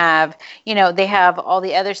 they're going to have, they have all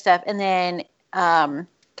the other stuff. And then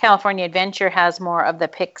California Adventure has more of the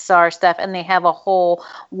Pixar stuff, and they have a whole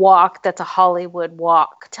walk that's a Hollywood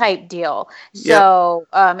walk type deal. So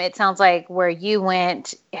it sounds like where you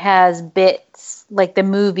went has bits like the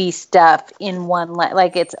movie stuff in one,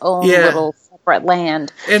 like its own little separate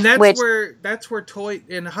land. And that's where Toy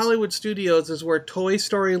in Hollywood Studios is where Toy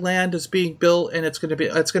Story Land is being built, and it's going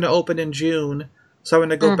to open in June. So I'm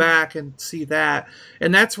going to go back and see that.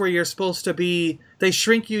 And that's where you're supposed to be. They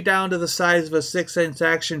shrink you down to the size of a 6-inch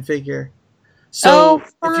action figure. So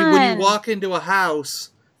when you walk into a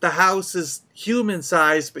house, the house is human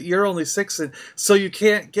size, but you're only 6 inches. So you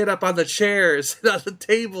can't get up on the chairs and on the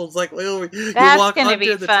tables. Like, you walk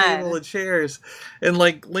under the table and chairs. And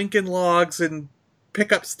like Lincoln Logs and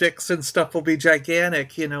pickup sticks and stuff will be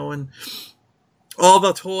gigantic, and all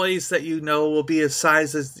the toys that will be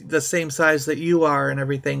the same size that you are and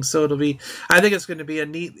everything. So I think it's going to be a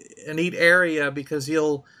neat area because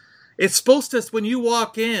it's supposed to, when you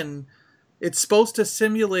walk in, it's supposed to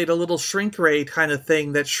simulate a little shrink ray kind of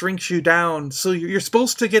thing that shrinks you down. So you're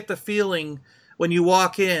supposed to get the feeling when you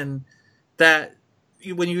walk in that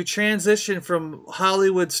when you transition from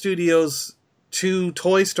Hollywood Studios to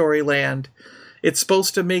Toy Story Land, it's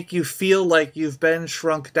supposed to make you feel like you've been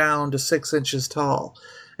shrunk down to 6 inches tall,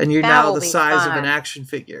 and you're now the size of an action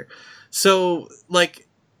figure. So, like,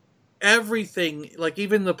 everything, like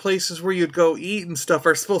even the places where you'd go eat and stuff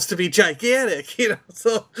are supposed to be gigantic,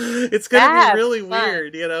 so it's going to be really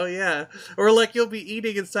weird, yeah. Or like you'll be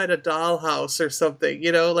eating inside a dollhouse or something,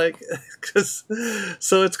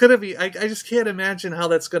 so it's going to be, I just can't imagine how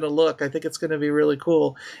that's going to look. I think it's going to be really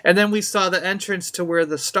cool. And then we saw the entrance to where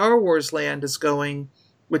the Star Wars Land is going,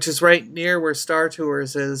 which is right near where Star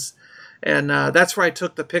Tours is. And that's where I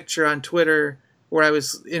took the picture on Twitter where I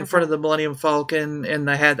was in front of the Millennium Falcon, and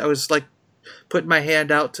I was like putting my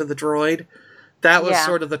hand out to the droid. That was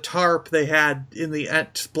sort of the tarp they had in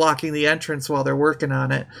blocking the entrance while they're working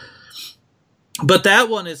on it. But that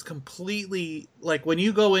one is completely, like, when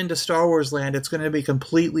you go into Star Wars Land, it's going to be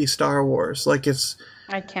completely Star Wars. Like,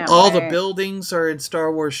 I can't all wait. The buildings are in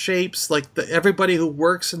Star Wars shapes. Like, everybody who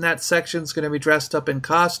works in that section is going to be dressed up in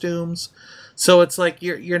costumes. So it's like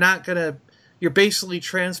you're basically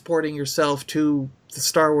transporting yourself to the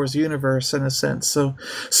Star Wars universe in a sense. So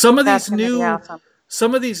some of these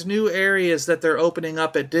new areas that they're opening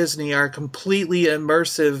up at Disney are completely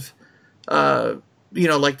immersive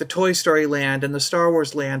like the Toy Story land and the Star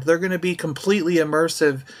Wars land. They're going to be completely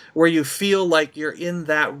immersive where you feel like you're in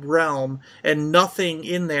that realm and nothing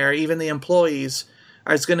in there, even the employees,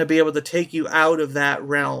 is going to be able to take you out of that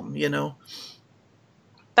realm,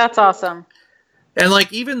 That's awesome. And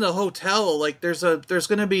like even the hotel, like there's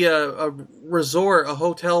going to be a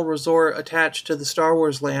hotel resort attached to the Star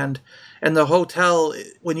Wars land, and the hotel,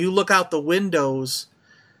 when you look out the windows,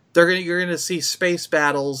 you're gonna see space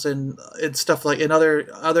battles and stuff like in other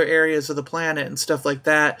areas of the planet and stuff like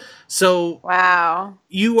that. So wow,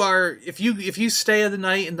 if you stay the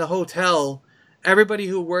night in the hotel, everybody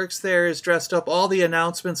who works there is dressed up. All the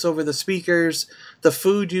announcements over the speakers, the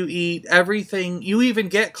food you eat, everything. You even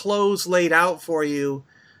get clothes laid out for you.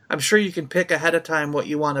 I'm sure you can pick ahead of time what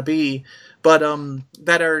you want to be, but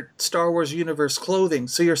that are Star Wars universe clothing.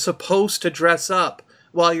 So you're supposed to dress up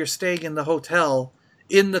while you're staying in the hotel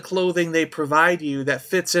in the clothing they provide you that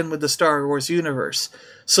fits in with the Star Wars universe.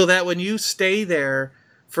 So that when you stay there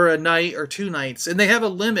for a night or 2 nights, and they have a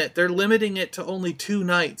limit, they're limiting it to only 2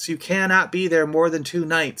 nights. You cannot be there more than 2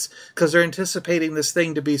 nights because they're anticipating this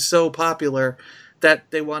thing to be so popular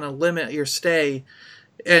that they want to limit your stay.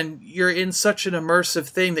 And you're in such an immersive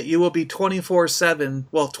thing that you will be 24/7,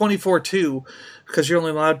 well, 24/2, because you're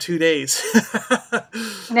only allowed 2 days.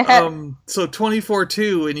 So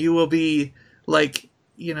 24/2, and you will be like,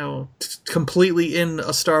 completely in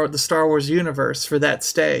the Star Wars universe for that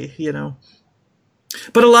stay,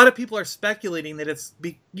 But a lot of people are speculating that it's,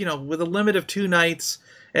 with a limit of 2 nights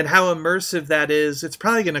and how immersive that is, it's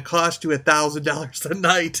probably going to cost you $1,000 a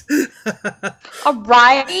night.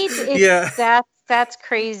 Right? Yeah. That's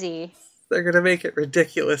crazy. They're going to make it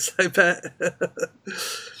ridiculous, I bet.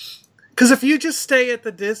 Because if you just stay at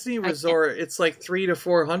the Disney resort, it's like $300 to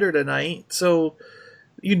 $400 a night. So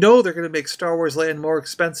they're going to make Star Wars Land more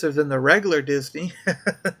expensive than the regular Disney.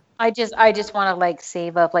 I just want to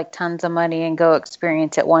save up tons of money and go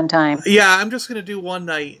experience it one time. Yeah, I'm just going to do one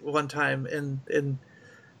night, one time, and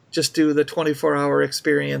just do the 24-hour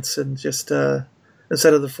experience and just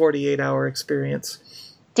instead of the 48-hour experience.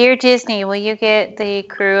 Dear Disney, will you get the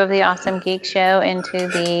crew of the Awesome Geek Show into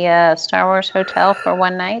the Star Wars Hotel for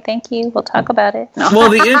one night? Thank you. We'll talk about it. No. Well,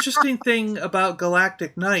 the interesting thing about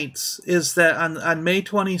Galactic Nights is that on May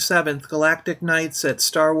 27th, Galactic Nights at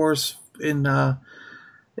Star Wars in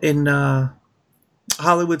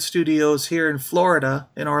Hollywood Studios here in Florida,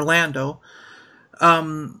 in Orlando,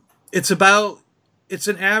 it's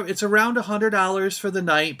around $100 for the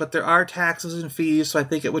night, but there are taxes and fees, so I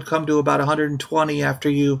think it would come to about $120 after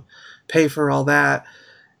you pay for all that.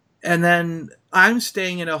 And then I'm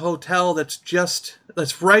staying in a hotel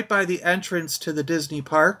that's right by the entrance to the Disney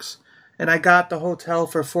parks, and I got the hotel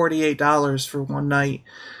for $48 for one night.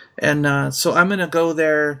 And so I'm going to go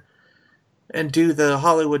there and do the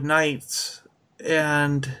Hollywood Nights,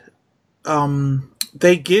 and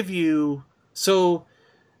they give you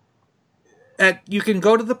you can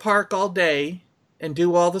go to the park all day and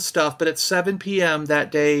do all the stuff, but at 7 p.m.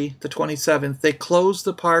 that day, the 27th, they close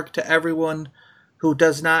the park to everyone who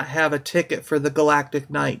does not have a ticket for the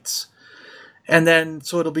Galactic Nights. And then,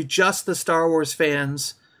 so it'll be just the Star Wars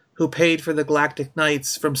fans who paid for the Galactic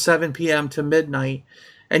Nights from 7 p.m. to midnight.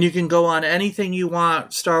 And you can go on anything you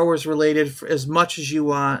want, Star Wars related, for as much as you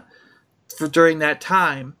want during that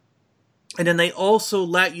time. And then they also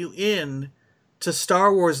let you in to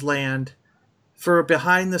Star Wars Land for a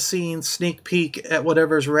behind-the-scenes sneak peek at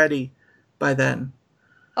whatever's ready by then.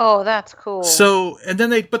 Oh, that's cool. So, and then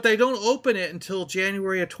they don't open it until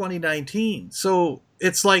January of 2019. So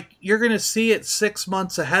it's like you're going to see it 6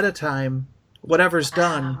 months ahead of time, whatever's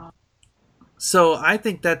done. So I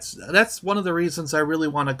think that's one of the reasons I really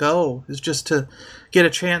want to go, is just to get a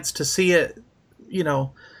chance to see it,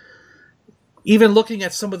 even looking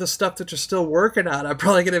at some of the stuff that they're still working on, I'm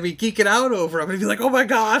probably going to be geeking out over. I'm going to be like, oh my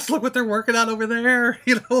gosh, look what they're working on over there.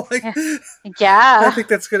 Yeah. I think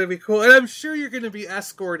that's going to be cool. And I'm sure you're going to be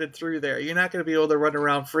escorted through there. You're not going to be able to run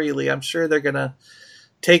around freely. I'm sure they're going to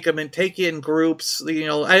take you in groups.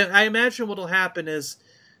 I imagine what'll happen is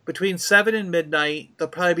between 7 and midnight, they'll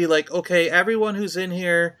probably be like, okay, everyone who's in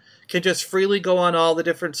here can just freely go on all the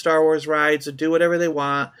different Star Wars rides and do whatever they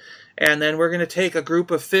want. And then we're going to take a group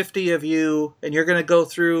of 50 of you, and you're going to go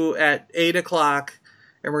through at 8 o'clock,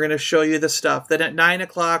 and we're going to show you the stuff. Then at 9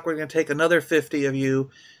 o'clock, we're going to take another 50 of you.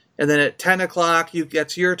 And then at 10 o'clock,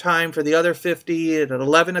 it's your time for the other 50. And at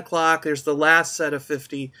 11 o'clock, there's the last set of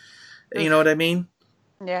 50. You know what I mean?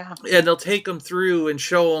 Yeah. And they'll take them through and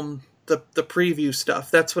show them the preview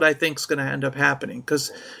stuff. That's what I think is going to end up happening,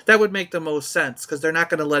 because that would make the most sense, because they're not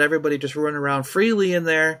going to let everybody just run around freely in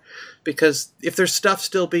there, because if there's stuff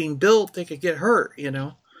still being built, they could get hurt,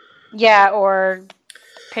 Yeah, or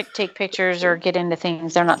take pictures or get into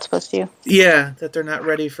things they're not supposed to. Yeah, that they're not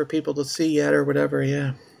ready for people to see yet or whatever,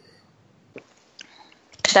 yeah.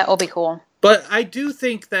 That will be cool. But I do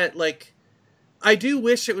think that, like, I do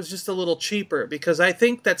wish it was just a little cheaper, because I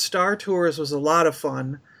think that Star Tours was a lot of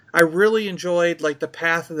fun. I really enjoyed, like, the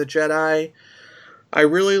Path of the Jedi. I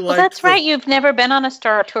really liked... Well, that's right. You've never been on a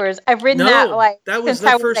Star Tours. I've ridden that, like, that was since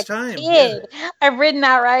I the first was a time. kid. Yeah. I've ridden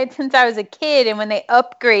that ride since I was a kid, and when they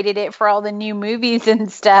upgraded it for all the new movies and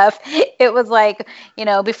stuff, it was like, you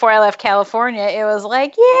know, before I left California, it was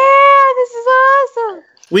like, yeah, this is awesome.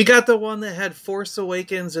 We got the one that had Force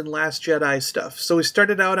Awakens and Last Jedi stuff. So we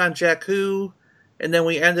started out on Jakku, and then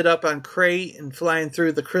we ended up on Crate and flying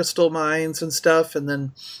through the crystal mines and stuff, and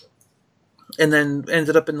then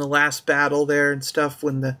ended up in the last battle there and stuff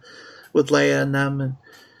with Leia and them,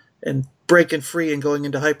 and breaking free and going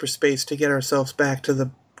into hyperspace to get ourselves back to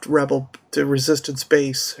the Resistance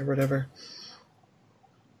base or whatever.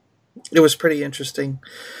 It was pretty interesting.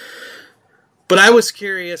 But I was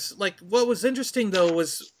curious, like, what was interesting though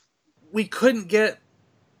was we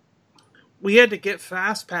had to get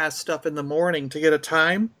Fast Pass stuff in the morning to get a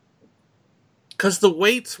time, because the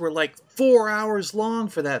waits were like 4 hours long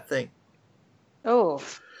for that thing. Oh.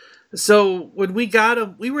 So when we got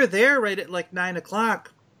them, we were there right at like 9:00,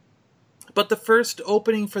 but the first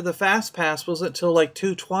opening for the Fast Pass wasn't until like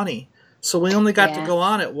 2:20. So we only got to go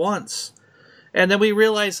on it once. And then we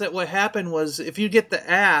realized that what happened was, if you get the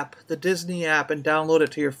app, the Disney app, and download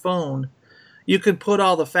it to your phone, you can put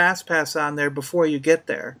all the Fast Pass on there before you get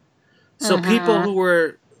there. So people who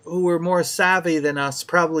were more savvy than us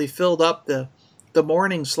probably filled up the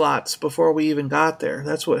morning slots before we even got there.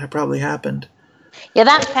 That's what probably happened. Yeah,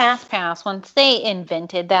 that Fast Pass, once they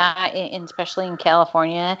invented that, especially in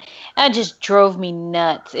California, that just drove me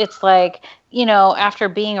nuts. It's like, you know, after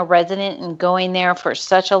being a resident and going there for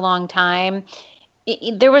such a long time,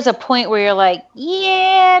 there was a point where you're like,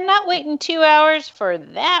 yeah, not waiting 2 hours for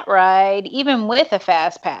that ride, even with a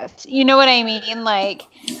Fast Pass. You know what I mean? Like,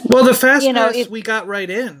 well, the Fast Pass, we got right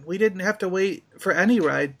in. We didn't have to wait for any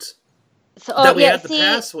rides that we had the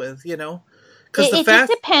pass with, you know. It just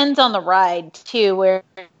depends on the ride too,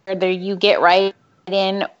 whether you get right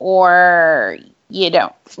in or you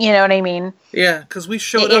don't. You know what I mean? Yeah, because we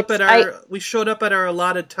showed up at our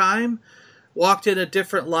allotted time, walked in a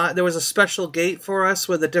different line. There was a special gate for us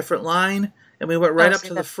with a different line, and we went right up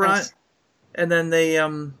to the front. Nice. And then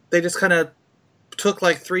they just kind of took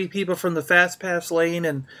like 3 people from the Fast Pass lane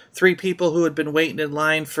and 3 people who had been waiting in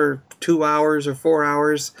line for 2 hours or 4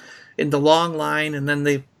 hours in the long line, and then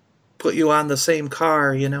they put you on the same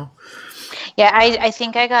car, you know? Yeah, I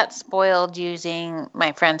think I got spoiled using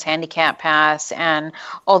my friend's handicap pass and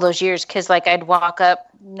all those years, because like I'd walk up,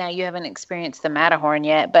 now you haven't experienced the Matterhorn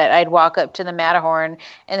yet, but I'd walk up to the Matterhorn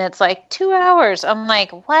and it's like 2 hours. I'm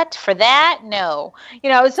like, what, for that? No. You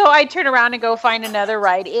know, so I turn around and go find another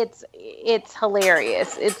ride. It's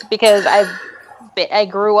hilarious. It's because I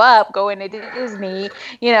grew up going to Disney.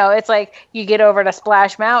 You know, it's like you get over to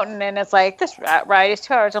Splash Mountain and it's like, this ride is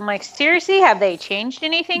 2 hours. I'm like, seriously, have they changed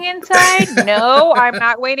anything inside? No, I'm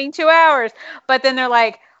not waiting 2 hours. But then they're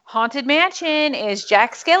like, Haunted Mansion is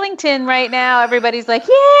Jack Skellington right now. Everybody's like,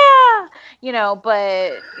 yeah, you know,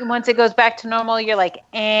 but once it goes back to normal, you're like,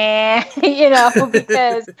 you know,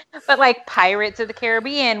 but like Pirates of the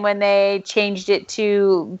Caribbean, when they changed it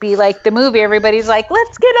to be like the movie, everybody's like,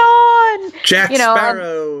 let's get on. Jack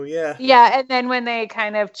Sparrow, yeah. Yeah, and then when they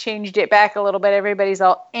kind of changed it back a little bit, everybody's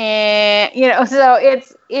all, you know, so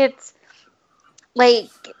it's like,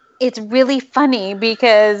 it's really funny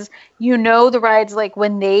because, you know, the rides, like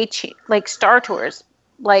when they, like Star Tours,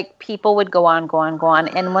 like people would go on.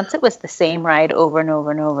 And once it was the same ride over and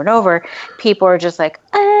over and over and over, people are just like,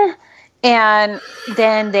 And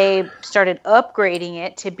then they started upgrading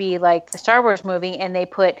it to be like the Star Wars movie, and they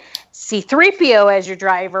put C-3PO as your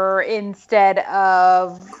driver instead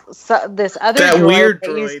of this other that weird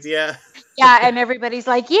droid, yeah. Yeah, and everybody's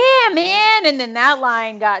like, yeah, man. And then that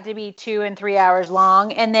line got to be 2 and 3 hours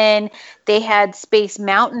long. And then they had Space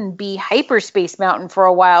Mountain be Hyperspace Mountain for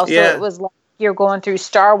a while. So it was like you're going through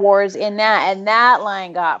Star Wars in that. And that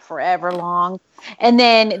line got forever long. And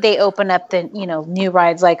then they open up the, you know, new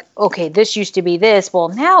rides like, okay, this used to be this. Well,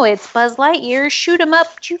 now it's Buzz Lightyear, shoot 'em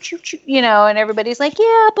up, choo, choo, choo, you know. And everybody's like,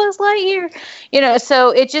 yeah, Buzz Lightyear. You know, so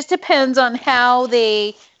it just depends on how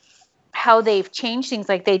they've changed things.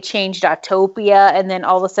 Like they changed Autopia, and then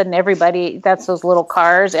all of a sudden everybody, that's those little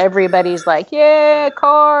cars, everybody's like, yeah,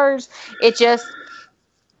 cars. It just,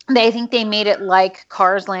 I think they made it like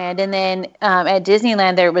Cars Land. And then at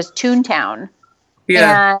Disneyland there was Toontown.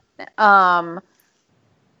 Yeah. And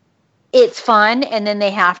it's fun, and then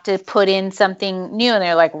they have to put in something new, and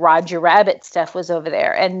they're like Roger Rabbit stuff was over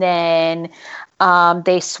there, and then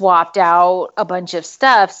they swapped out a bunch of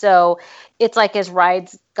stuff. So it's like as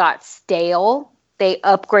rides got stale, they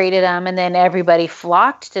upgraded them, and then everybody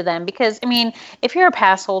flocked to them because I mean, if you're a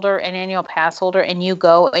pass holder, an annual pass holder, and you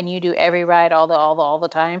go and you do every ride all the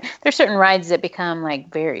time, there's certain rides that become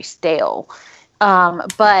like very stale.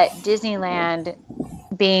 But Disneyland,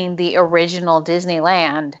 being the original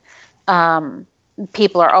Disneyland,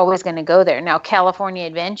 people are always going to go there. Now, California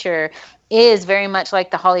Adventure is very much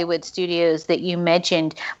like the Hollywood Studios that you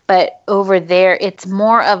mentioned, but over there, it's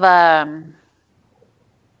more of a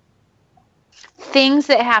things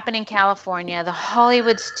that happen in California, the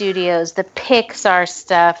Hollywood Studios, the Pixar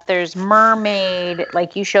stuff. There's mermaid,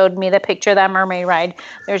 like you showed me the picture of that mermaid ride.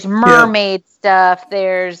 There's mermaid stuff.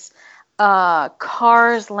 There's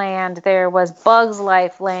Cars Land. There was Bugs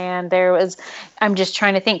Life Land. There was, I'm just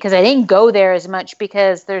trying to think because I didn't go there as much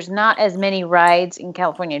because there's not as many rides in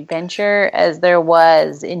California Adventure as there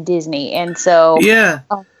was in Disney. And so,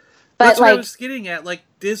 but that's like, what I was getting at. Like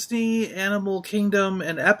Disney, Animal Kingdom,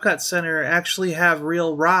 and Epcot Center actually have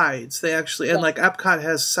real rides. They actually, and like Epcot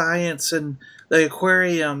has science and the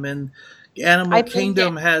aquarium, and Animal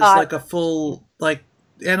Kingdom has like a full, like,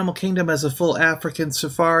 Animal Kingdom has a full African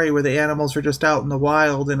safari where the animals are just out in the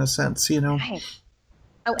wild, in a sense, you know. Right.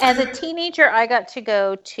 Oh, as a teenager, I got to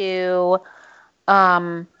go to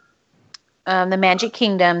the Magic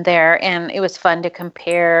Kingdom there, and it was fun to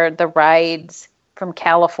compare the rides from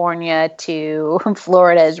California to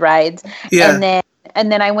Florida's rides. Yeah. And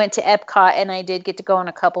then I went to Epcot, and I did get to go on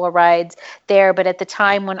a couple of rides there. But at the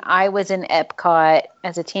time when I was in Epcot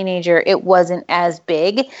as a teenager, it wasn't as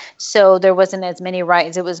big. So there wasn't as many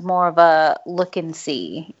rides. It was more of a look and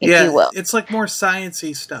see, if you will. It's like more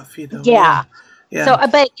science-y stuff, you know. Yeah. So,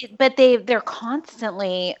 but they're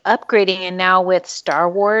constantly upgrading. And now with Star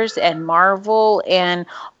Wars and Marvel and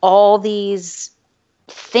all these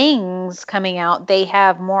things coming out, they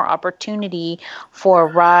have more opportunity for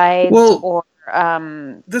rides or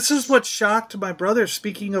this is what shocked my brother.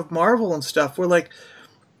 Speaking of Marvel and stuff, we're like,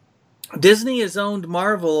 Disney has owned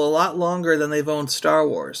Marvel a lot longer than they've owned Star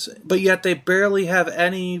Wars, but yet they barely have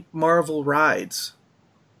any Marvel rides.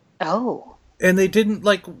 Oh. And they didn't,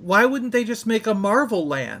 like, why wouldn't they just make a Marvel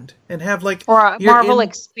Land and have like or a Marvel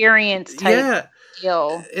experience type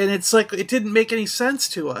deal? And it's like, it didn't make any sense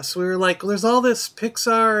to us. We were like, well, there's all this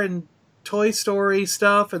Pixar and Toy Story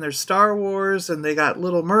stuff, and there's Star Wars, and they got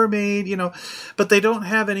Little Mermaid, you know, but they don't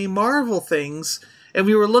have any Marvel things. And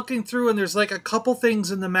we were looking through, and there's like a couple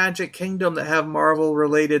things in the Magic Kingdom that have Marvel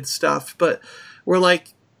related stuff, but we're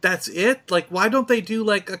like, that's it? Like, why don't they do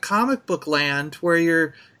like a comic book land where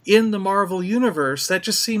you're in the Marvel universe? That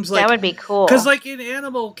just seems like, that would be cool. Because like in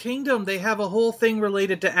Animal Kingdom, they have a whole thing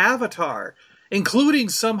related to Avatar, including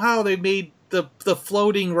somehow they made the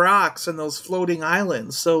floating rocks and those floating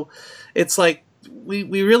islands. So it's like, we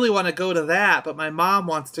really want to go to that, but my mom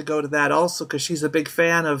wants to go to that also because she's a big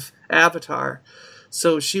fan of Avatar.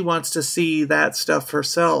 So she wants to see that stuff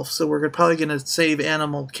herself. So we're probably going to save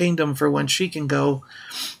Animal Kingdom for when she can go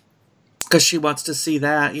because she wants to see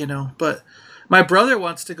that, you know. But my brother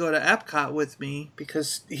wants to go to Epcot with me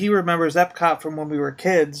because he remembers Epcot from when we were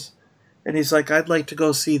kids. And he's like, I'd like to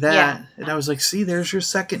go see that. Yeah. And I was like, see, there's your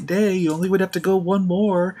second day. You only would have to go one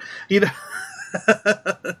more, you know.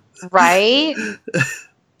 Right?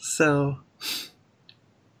 So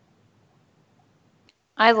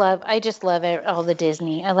I just love all the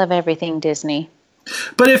Disney. I love everything Disney.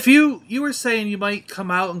 But if you were saying you might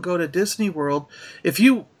come out and go to Disney World, if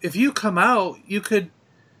you come out, you could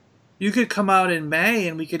come out in May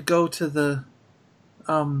and we could go to the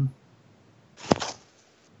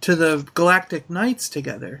Galactic Nights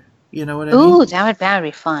together. You know what I mean? Ooh, that would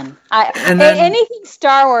be fun. Anything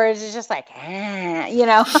Star Wars is just like, you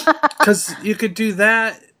know. Because you could do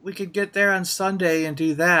that. We could get there on Sunday and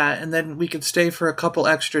do that, and then we could stay for a couple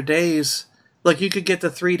extra days. Like you could get the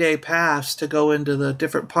 3-day pass to go into the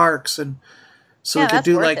different parks, and so we could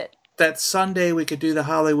do like that Sunday. We could do the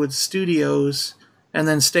Hollywood Studios, and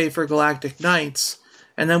then stay for Galactic Nights,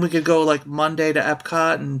 and then we could go like Monday to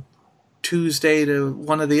Epcot and Tuesday to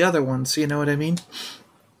one of the other ones. You know what I mean?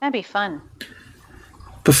 That'd be fun.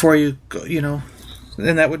 Before you go, you know,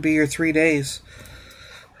 and that would be your 3 days.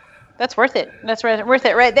 That's worth it. That's worth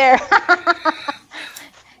it right there.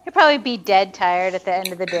 You'd probably be dead tired at the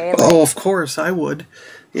end of the day. Like, oh, of course, I would.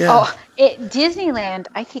 Yeah. Oh, Disneyland,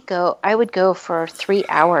 I would go for 3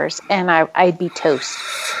 hours and I'd be toast.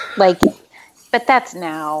 Like, but that's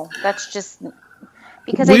now. That's just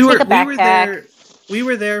because I take a backpack. We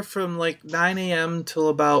were there from like 9 a.m.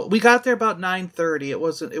 till we got there about 9:30.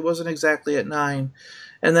 It wasn't exactly at 9.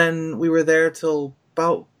 And then we were there till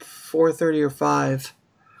about 4:30 or 5.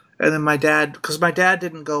 And then my dad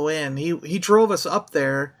didn't go in. He drove us up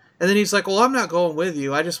there. And then he's like, well, I'm not going with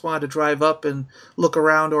you. I just wanted to drive up and look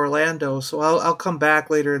around Orlando. So I'll come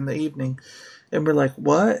back later in the evening. And we're like,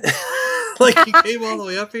 what? Like, he came all the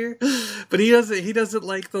way up here? But he doesn't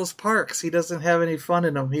like those parks. He doesn't have any fun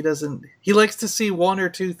in them. He likes to see one or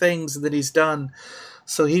two things and then he's done.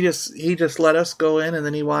 So he just let us go in, and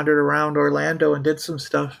then he wandered around Orlando and did some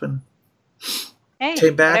stuff and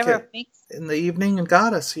came back in the evening and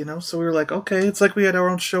got us, So we were like, okay, it's like we had our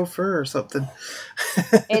own chauffeur or something.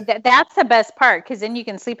 That's the best part, because then you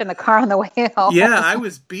can sleep in the car on the way home. Yeah, I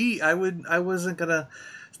was beat. I wasn't gonna.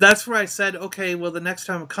 That's where I said, okay, well, the next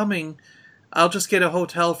time I'm coming, I'll just get a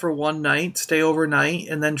hotel for one night, stay overnight,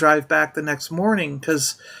 and then drive back the next morning,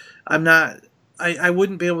 because I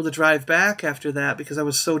wouldn't be able to drive back after that because I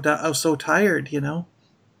was so tired, Well,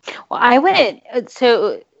 I went.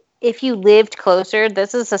 So if you lived closer,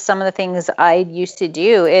 this is some of the things I used to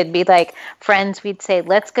do. It'd be like friends, we'd say,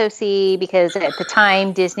 let's go see, because at the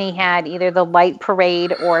time Disney had either the Light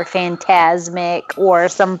Parade or Fantasmic or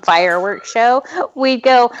some fireworks show. We'd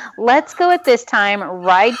go, let's go at this time,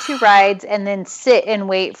 ride 2 rides, and then sit and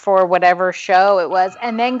wait for whatever show it was,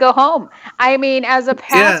 and then go home. I mean, as a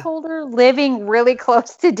pass holder living really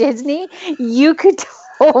close to Disney, you could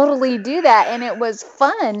totally do that, and it was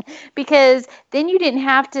fun because then you didn't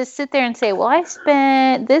have to sit there and say, well, I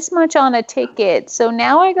spent this much on a ticket, so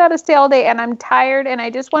now I gotta stay all day and I'm tired and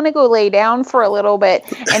I just want to go lay down for a little bit.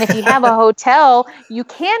 And if you have a hotel, you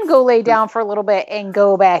can go lay down for a little bit and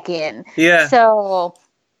go back in. So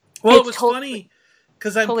it was funny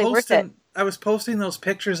because I was posting those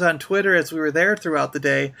pictures on Twitter as we were there throughout the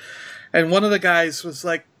day, and one of the guys was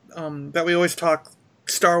like, that we always talk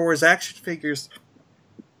Star Wars action figures.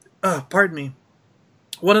 Pardon me.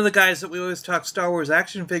 One of the guys that we always talk Star Wars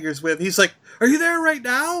action figures with, he's like, are you there right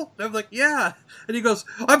now? And I'm like, yeah. And he goes,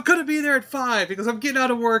 I'm going to be there at 5 because I'm getting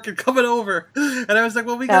out of work and coming over. And I was like,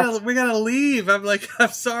 well, we gotta leave. I'm like, I'm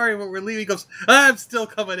sorry, but we're leaving. He goes, I'm still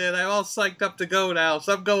coming in. I'm all psyched up to go now,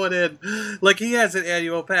 so I'm going in. Like, he has an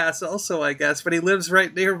annual pass also, I guess, but he lives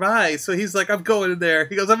right nearby. So he's like, I'm going in there.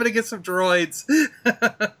 He goes, I'm going to get some droids.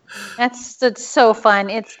 That's so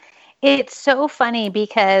fun. It's so funny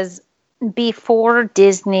because before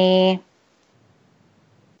Disney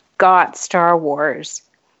got Star Wars,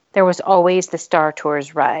 there was always the Star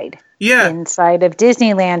Tours ride inside of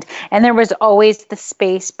Disneyland. And there was always the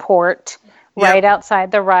spaceport right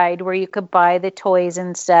outside the ride where you could buy the toys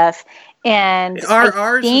and stuff. And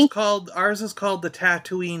ours is called the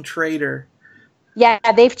Tatooine Trader. Yeah,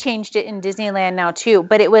 they've changed it in Disneyland now too.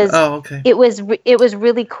 But it was it was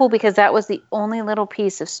really cool because that was the only little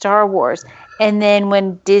piece of Star Wars. And then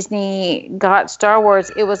when Disney got Star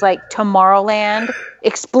Wars, it was like Tomorrowland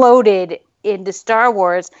exploded into Star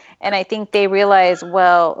Wars. And I think they realized,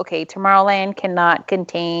 well, okay, Tomorrowland cannot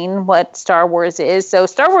contain what Star Wars is. So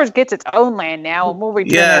Star Wars gets its own land now, and we'll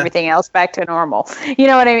return everything else back to normal. You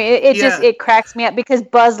know what I mean? It cracks me up because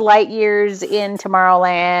Buzz Lightyear's in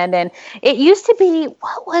Tomorrowland. And it used to be,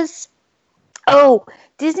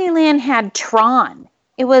 Disneyland had Tron.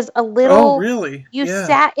 It was a little... Oh, really? You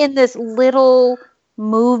sat in this little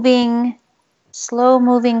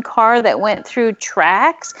slow-moving car that went through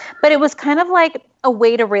tracks, but it was kind of like a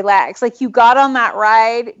way to relax. Like you got on that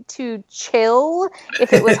ride to chill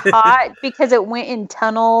if it was hot because it went in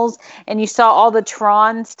tunnels and you saw all the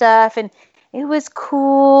Tron stuff, and it was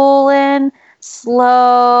cool and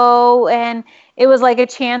slow, and it was like a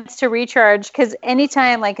chance to recharge because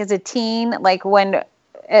anytime, like as a teen, like when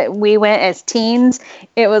we went as teens,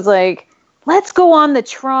 it was like, let's go on the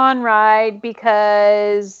Tron ride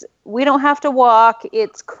because we don't have to walk.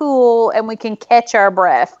 It's cool, and we can catch our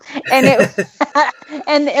breath. And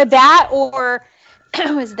and that, or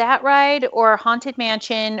was that ride, or Haunted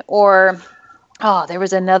Mansion, or there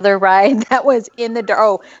was another ride that was in the dark.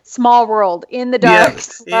 Oh, Small World, in the dark.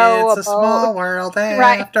 It's a small world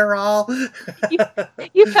after all.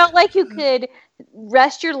 You felt like you could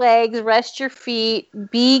rest your legs, rest your feet,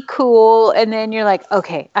 be cool, and then you're like,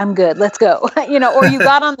 okay, I'm good, let's go. Or you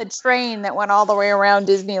got on the train that went all the way around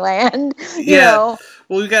Disneyland. You know.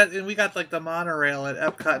 Well, we got like the monorail at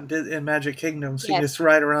Epcot and Magic Kingdom, so you just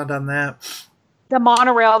ride around on that. The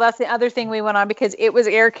monorail, that's the other thing we went on because it was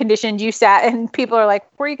air conditioned. You sat and people are like,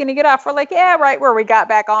 where are you going to get off? We're like, right where we got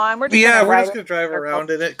back on. We're just going to drive around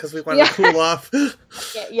in it because we want to cool off.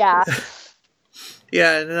 Yeah.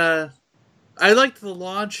 Yeah, and I liked the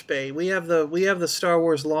launch bay. We have the Star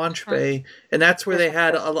Wars launch bay, and that's where they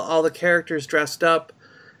had all the characters dressed up,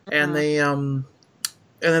 and they and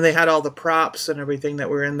then they had all the props and everything that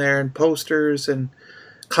were in there, and posters and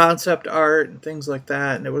concept art and things like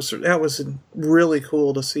that. And that was really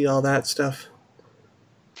cool to see all that stuff.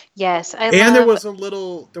 Yes, there was a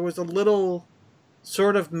little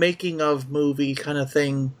sort of making of movie kind of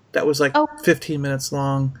thing that was like 15 minutes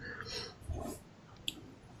long.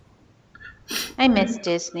 I miss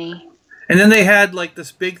Disney. And then they had like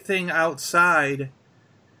this big thing outside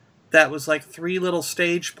that was like 3 little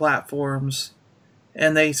stage platforms.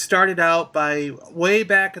 And they started out by way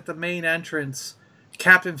back at the main entrance.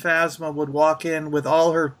 Captain Phasma would walk in with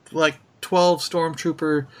all her like 12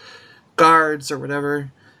 stormtrooper guards or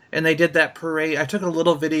whatever. And they did that parade. I took a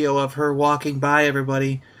little video of her walking by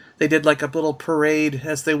everybody. They did like a little parade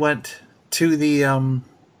as they went to the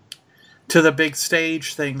big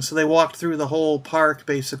stage thing. So they walked through the whole park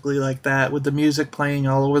basically like that, with the music playing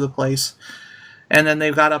all over the place. And then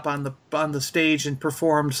they got up on the stage and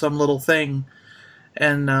performed some little thing.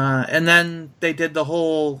 And then they did the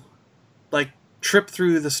whole like trip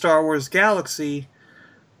through the Star Wars galaxy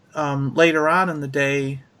later on in the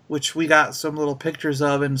day, which we got some little pictures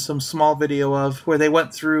of and some small video of, where they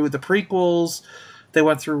went through the prequels, they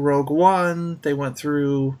went through Rogue One, they went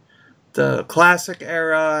through the classic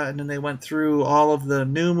era, and then they went through all of the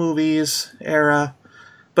new movies era.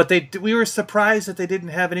 But we were surprised that they didn't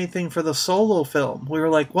have anything for the Solo film. We were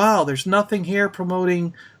like, wow, there's nothing here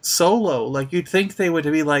promoting Solo. Like, you'd think they would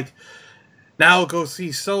be like, now go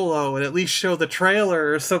see Solo and at least show the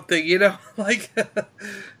trailer or something, you know? Like,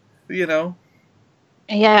 you know?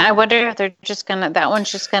 Yeah, I wonder if they're just that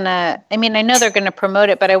one's just gonna, I mean, I know they're gonna promote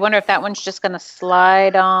it, but I wonder if that one's just gonna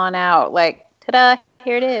slide on out, like, ta-da,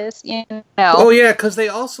 here it is, you know? Oh, yeah, because they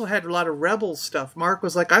also had a lot of Rebels stuff. Mark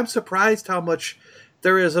was like, I'm surprised how much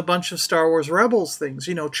there is a bunch of Star Wars Rebels things.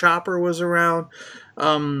 You know, Chopper was around.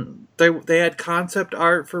 They had concept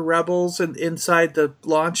art for Rebels and inside the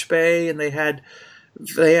launch bay, and they had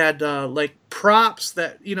like props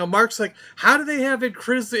that, you know, Mark's like, how do they have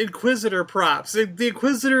Inquisitor props? The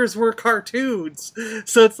Inquisitors were cartoons.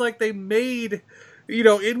 So it's like they made, you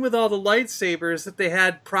know, in with all the lightsabers that they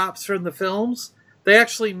had props from the films. They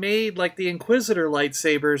actually made like the Inquisitor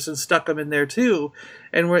lightsabers and stuck them in there too.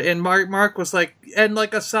 And Mark was like, and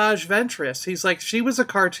like Asajj Ventress, he's like, she was a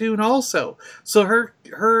cartoon also. So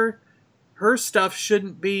her stuff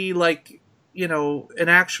shouldn't be like, you know, an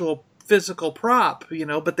actual physical prop, you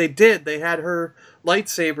know, but they did. They had her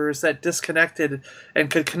lightsabers that disconnected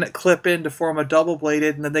and could clip in to form a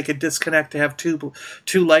double-bladed, and then they could disconnect to have two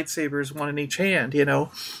lightsabers, one in each hand, you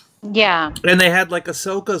know? Yeah. And they had like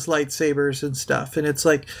Ahsoka's lightsabers and stuff, and it's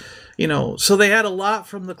like, you know, so they had a lot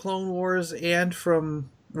from the Clone Wars and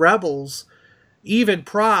from Rebels, even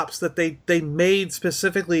props that they made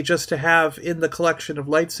specifically just to have in the collection of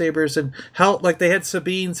lightsabers, and like they had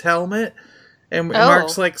Sabine's helmet. And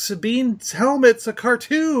Mark's like, Sabine's helmet's a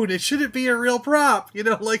cartoon. It shouldn't be a real prop, you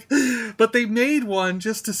know, like, but they made one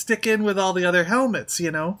just to stick in with all the other helmets,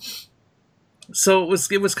 you know. So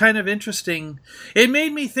it was kind of interesting. It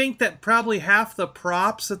made me think that probably half the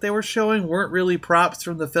props that they were showing weren't really props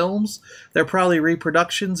from the films. They're probably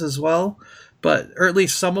reproductions as well, or at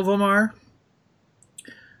least some of them are.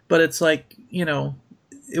 But it's like, you know,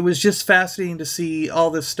 it was just fascinating to see all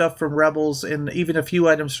this stuff from Rebels and even a few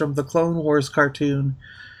items from the Clone Wars cartoon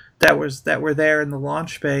that were there in the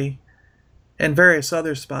launch bay and various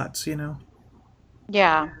other spots, you know.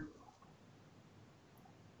 Yeah.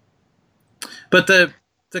 But the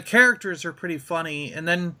characters are pretty funny, and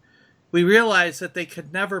then we realized that they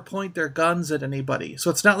could never point their guns at anybody. So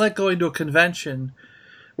it's not like going to a convention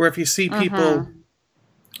where if you see people,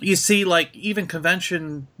 you see like even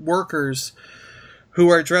convention workers who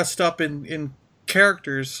are dressed up in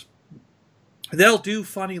characters, they'll do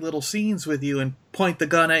funny little scenes with you and point the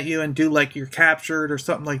gun at you and do like you're captured or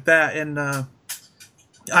something like that. And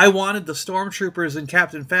I wanted the stormtroopers and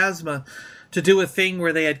Captain Phasma to do a thing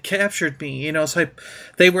where they had captured me, you know, so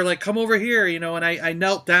they were like, come over here, you know, and I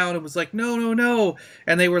knelt down and was like, no.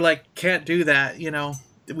 And they were like, can't do that, you know,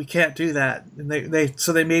 we can't do that. And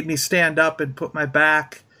so they made me stand up and put my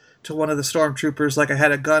back to one of the stormtroopers like I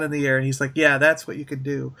had a gun in the air, and he's like, yeah, that's what you can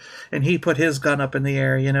do. And he put his gun up in the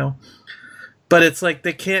air, you know. But it's like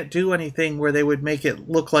they can't do anything where they would make it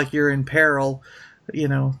look like you're in peril, you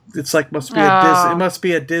know. It's like it must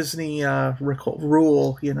be a Disney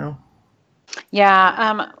rule, you know.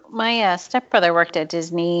 Yeah, my stepbrother worked at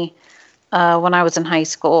Disney when I was in high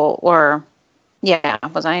school,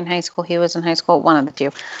 was I in high school? He was in high school, one of the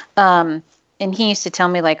two. And he used to tell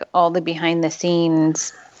me like all the behind the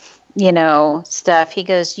scenes stuff. He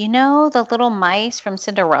goes, the little mice from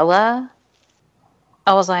Cinderella?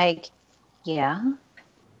 I was like, yeah.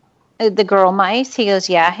 The girl mice? He goes,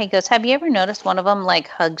 yeah. He goes, have you ever noticed one of them like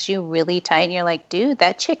hugs you really tight? And you're like, dude,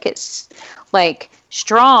 that chick is like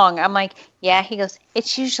strong. I'm like, yeah. He goes,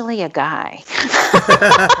 it's usually a guy. It's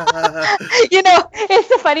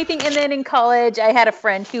the funny thing. And then in college, I had a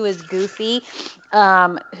friend who was Goofy,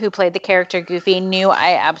 who played the character Goofy, knew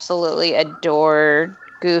I absolutely adored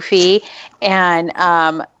Goofy, and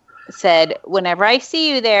said, whenever I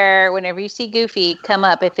see you there, whenever you see Goofy, come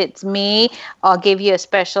up. If it's me, I'll give you a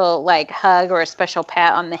special hug or a special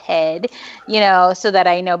pat on the head, so that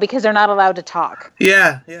I know, because they're not allowed to talk.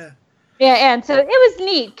 Yeah. Yeah, and so it was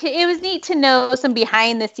neat. It was neat to know some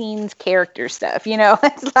behind the scenes character stuff.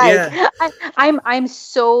 It's like I'm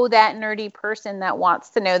so that nerdy person that wants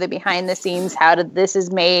to know the behind the scenes, how this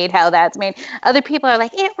is made, how that's made. Other people are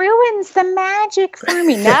like, it ruins the magic for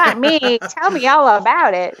me. Not me. Tell me all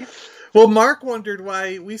about it. Well, Mark wondered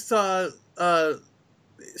why we saw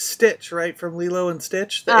Stitch, right, from Lilo and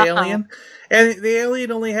Stitch, the alien, and the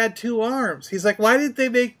alien only had 2 arms. He's like, why did they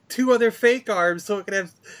make 2 other fake arms so it could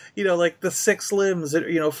have, like the 6 limbs,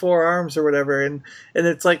 4 arms or whatever, and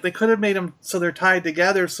it's like they could have made them so they're tied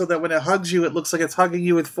together so that when it hugs you, it looks like it's hugging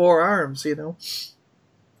you with 4 arms, And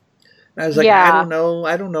I was like, I don't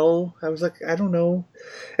know. I was like, I don't know.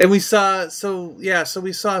 And we saw,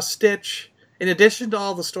 we saw Stitch in addition to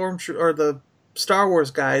all the the Star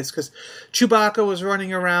Wars guys, because Chewbacca was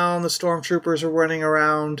running around, the stormtroopers were running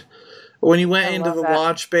around. When you went into the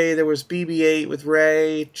launch bay, there was BB-8 with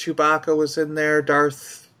Rey. Chewbacca was in there.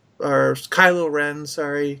 Kylo Ren,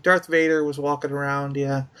 sorry. Darth Vader was walking around,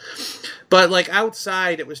 yeah. But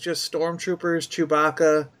outside, it was just stormtroopers,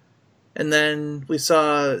 Chewbacca, and then we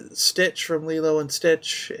saw Stitch from Lilo and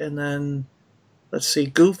Stitch, and then, let's see,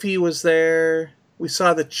 Goofy was there. We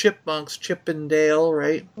saw the Chipmunks, Chip and Dale,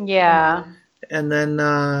 right? Yeah. And then,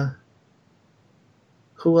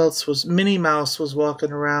 who else was... Minnie Mouse was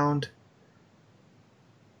walking around.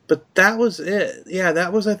 But that was it. Yeah,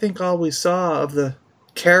 that was, I think, all we saw of the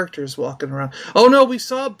characters walking around. Oh, no, we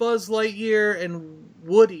saw Buzz Lightyear and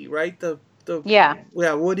Woody, right? Yeah,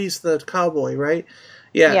 Woody's the cowboy, right?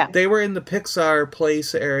 Yeah, they were in the Pixar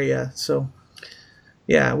Place area, so...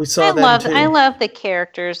 Yeah, we saw that too. I love the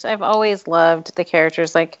characters. I've always loved the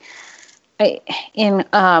characters. I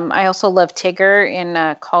also love Tigger.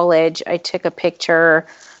 In college, I took a picture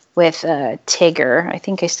with Tigger. I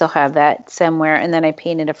think I still have that somewhere, and then I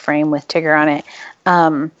painted a frame with Tigger on it.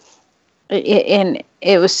 And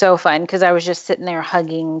it was so fun because I was just sitting there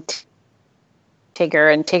hugging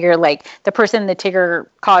Tigger, and Tigger, the person in the Tigger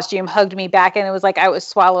costume hugged me back, and it was like I was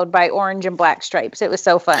swallowed by orange and black stripes. It was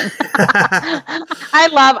so fun.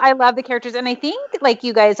 I love the characters, and I think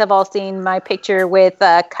you guys have all seen my picture with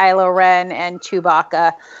Kylo Ren and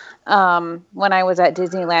Chewbacca. When I was at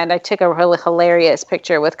Disneyland, I took a really hilarious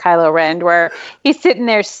picture with Kylo Ren where he's sitting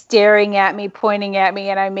there staring at me, pointing at me,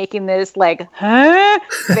 and I'm making this huh?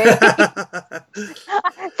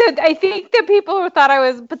 So I think the people thought I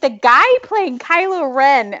was, but the guy playing Kylo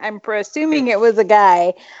Ren, I'm assuming it was a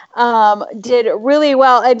guy, did really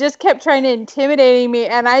well and just kept trying to intimidate me,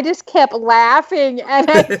 and I just kept laughing, and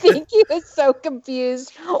I think he was so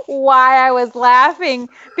confused why I was laughing,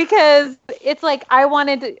 because it's like I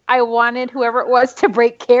wanted whoever it was to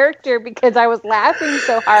break character because I was laughing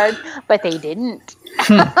so hard, but they didn't.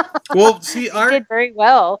 Well, see, they did very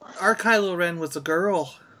well. Our Kylo Ren was a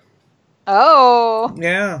girl. Oh.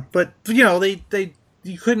 Yeah, but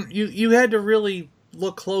you couldn't, you had to really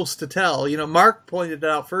look close to tell. Mark pointed it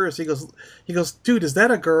out first. He goes, dude, is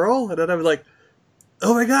that a girl? And then I was like,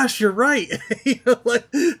 oh my gosh, you're right.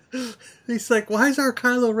 He's like, why is our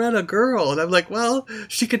Kylo Ren a girl? And I'm like, well,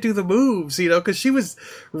 she could do the moves, because she was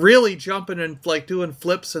really jumping and doing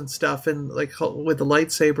flips and stuff, and with the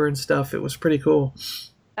lightsaber and stuff. It was pretty cool.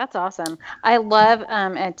 That's awesome. I love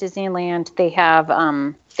at Disneyland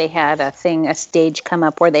they had a stage come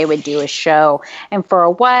up where they would do a show, and for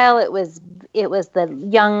a while it was the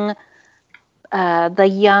young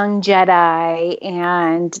Jedi,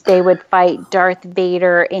 and they would fight Darth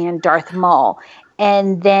Vader and Darth Maul.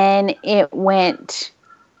 And then it went,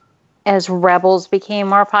 as Rebels became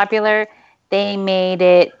more popular, they made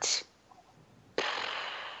it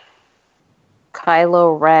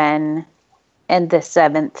Kylo Ren and the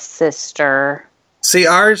Seventh Sister. See,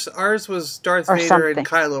 ours was Darth Vader and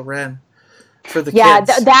Kylo Ren. For the kids.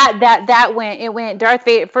 That went Darth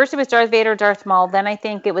Vader. First it was Darth Vader, Darth Maul. Then I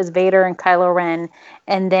think it was Vader and Kylo Ren.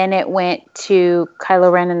 and then it went to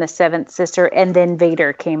Kylo Ren and the Seventh Sister, and then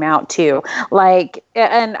Vader came out too. Like,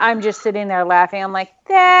 and I'm just sitting there laughing. I'm like,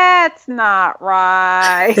 that's not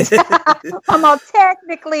right. I'm all,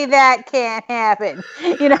 technically that can't happen.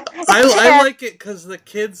 You know, I like it because the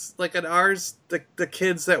kids, like at ours, the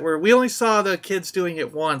kids that were, we only saw the kids doing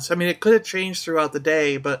it once. I mean, it could have changed throughout the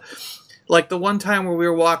day, but like the one time where we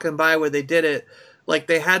were walking by where they did it, like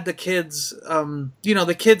they had the kids,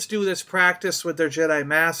 the kids do this practice with their Jedi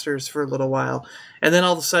Masters for a little while, and then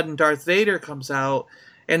all of a sudden Darth Vader comes out,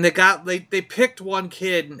 and they picked one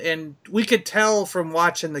kid, and we could tell from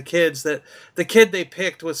watching the kids that the kid they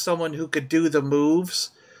picked was someone who could do the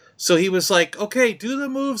moves. So he was like, okay, do the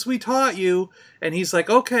moves we taught you. And he's like,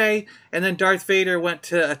 okay. And then Darth Vader went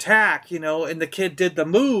to attack, and the kid did the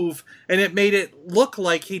move, and it made it look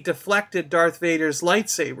like he deflected Darth Vader's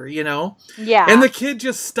lightsaber, Yeah. And the kid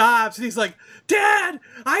just stops, and he's like, Dad,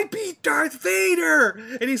 I beat Darth Vader.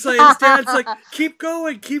 And he's like, his dad's like, keep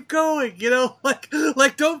going,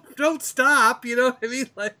 like don't stop, you know what I mean?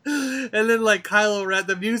 Like, and then like Kylo Ren,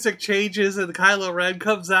 the music changes, and Kylo Ren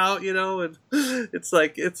comes out, and it's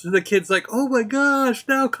like, the kid's like, oh my gosh,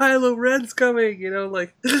 now Kylo Ren's coming,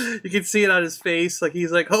 like you can see it on his face, like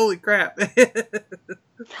he's like, holy crap.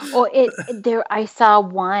 Well, I saw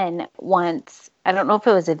one once. I don't know if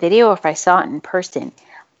it was a video or if I saw it in person,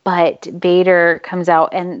 but Vader comes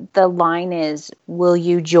out and the line is, will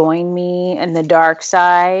you join me in the dark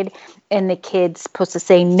side? And the kid's supposed to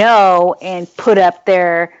say no and put up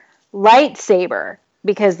their lightsaber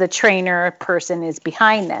because the trainer person is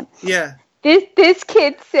behind them. Yeah. This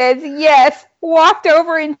kid says yes, walked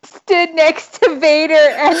over and stood next to Vader,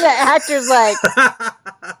 and the actor's like,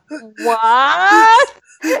 what?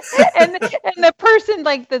 and the person,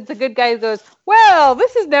 like the good guy, goes, well,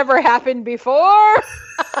 this has never happened before.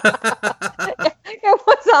 It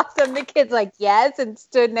was awesome. The kid's like, yes, and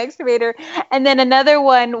stood next to Vader. And then another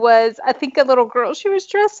one was, I think, a little girl. She was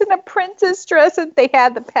dressed in a princess dress, and they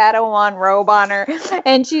had the Padawan robe on her.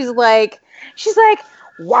 And she's like,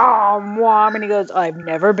 whom, whom. And he goes, I've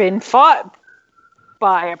never been fought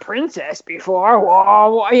by a princess before.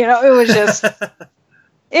 Whom. It was just...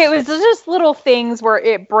 It was just little things where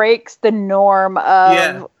it breaks the norm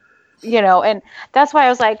of, and that's why I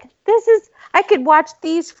was like, I could watch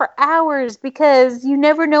these for hours because you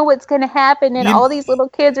never know what's going to happen. And all these little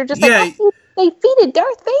kids are just like, they defeated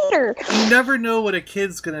Darth Vader. You never know what a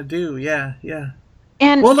kid's going to do. Yeah, yeah.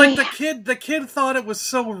 And well, like the kid thought it was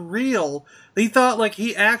so real. He thought like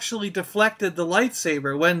he actually deflected the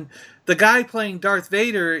lightsaber when the guy playing Darth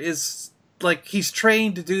Vader is like, he's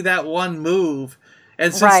trained to do that one move.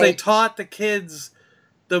 And since they taught the kids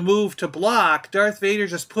the move to block, Darth Vader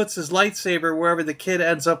just puts his lightsaber wherever the kid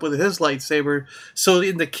ends up with his lightsaber. So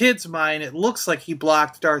in the kid's mind, it looks like he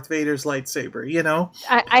blocked Darth Vader's lightsaber,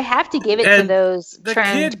 I have to give it to those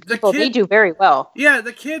trained people. They do very well. Yeah,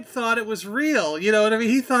 the kid thought it was real. You know what I mean?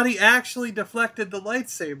 He thought he actually deflected the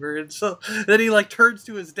lightsaber. And so then he like turns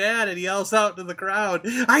to his dad and he yells out to the crowd,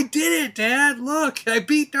 I did it, Dad! Look, I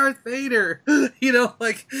beat Darth Vader!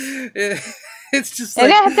 It's just like...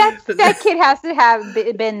 And that kid has to have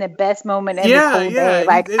been the best moment in the whole day.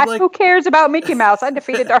 Like, who cares about Mickey Mouse? I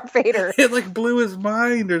defeated Darth Vader. It like blew his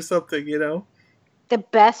mind or something, The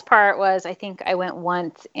best part was, I think I went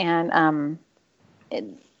once and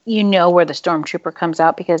where the stormtrooper comes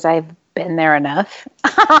out because I've been there enough.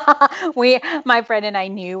 My friend and I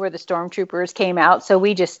knew where the stormtroopers came out, so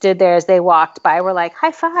we just stood there as they walked by. We're like,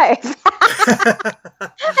 high five.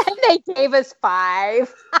 And they gave us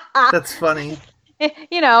 5. That's funny.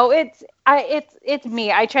 It's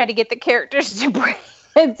me. I try to get the characters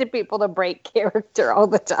to people to break character all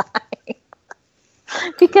the time.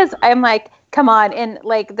 Because I'm like, come on. And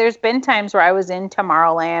like, there's been times where I was in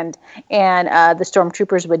Tomorrowland and the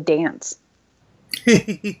stormtroopers would dance.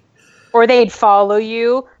 Or they'd follow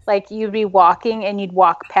you, like you'd be walking and you'd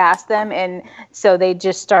walk past them, and so they'd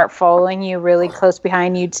just start following you really close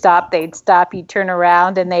behind. You'd stop, they'd stop, you'd turn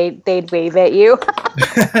around, and they'd wave at you.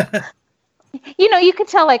 You could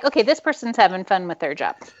tell, like, okay, this person's having fun with their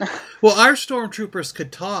job. Well, our stormtroopers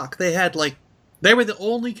could talk. They were the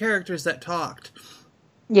only characters that talked.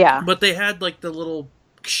 Yeah. But they had, like, the little,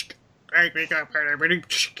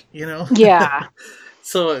 Yeah.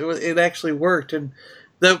 So it actually worked, and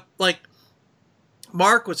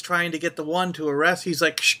Mark was trying to get the one to arrest. He's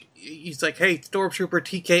like, hey, Stormtrooper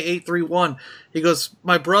TK-831. He goes,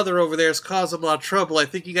 my brother over there is causing a lot of trouble. I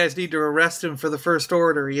think you guys need to arrest him for the First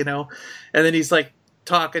Order, And then he's like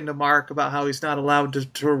talking to Mark about how he's not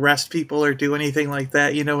allowed to arrest people or do anything like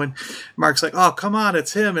that, And Mark's like, oh, come on,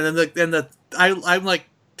 it's him. And then I'm like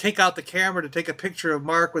take out the camera to take a picture of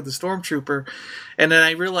Mark with the stormtrooper, and then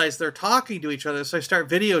I realize they're talking to each other, so I start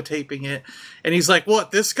videotaping it, and he's like,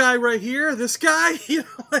 "What? This guy right here? This guy?"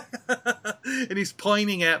 And he's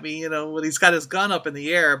pointing at me, when he's got his gun up in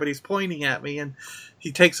the air, but he's pointing at me, and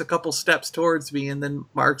he takes a couple steps towards me, and then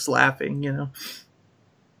Mark's laughing,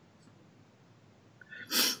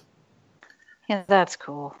 Yeah, that's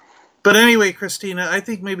cool. But anyway, Christina, I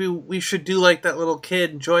think maybe we should do like that little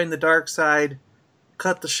kid, join the dark side,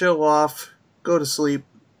 cut the show off, go to sleep.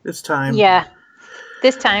 It's time. Yeah.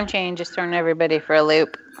 This time change is throwing everybody for a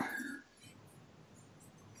loop.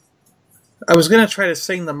 I was going to try to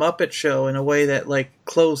sing the Muppet Show in a way that like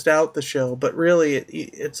closed out the show, but really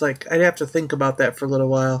it's like I'd have to think about that for a little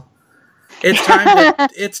while.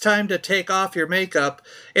 It's time to take off your makeup.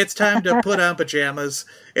 It's time to put on pajamas.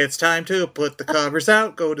 It's time to put the covers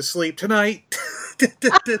out. Go to sleep tonight.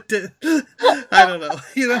 I don't know.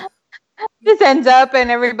 This ends up and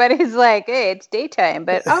everybody's like, "Hey, it's daytime,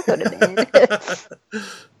 but I'll go to bed."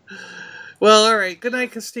 Well, all right. Good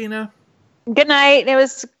night, Christina. Good night. It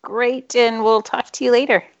was great, and we'll talk to you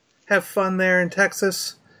later. Have fun there in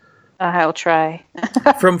Texas. I'll try.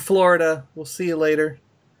 From Florida. We'll see you later.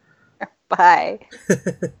 Bye.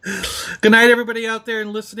 Good night, everybody out there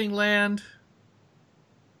in listening land.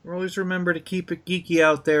 Always remember to keep it geeky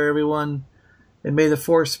out there, everyone. And may the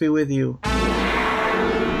force be with you.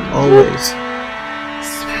 Always.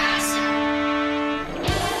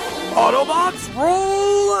 Autobots,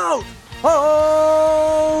 roll out!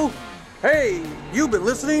 Oh! Hey, you've been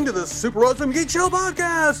listening to the Super Awesome Geek Show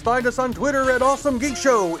podcast. Find us on Twitter at Awesome Geek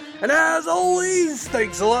Show. And as always,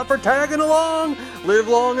 thanks a lot for tagging along. Live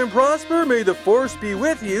long and prosper. May the force be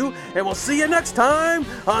with you. And we'll see you next time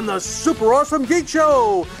on the Super Awesome Geek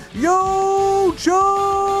Show. Yo,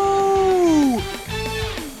 Joe!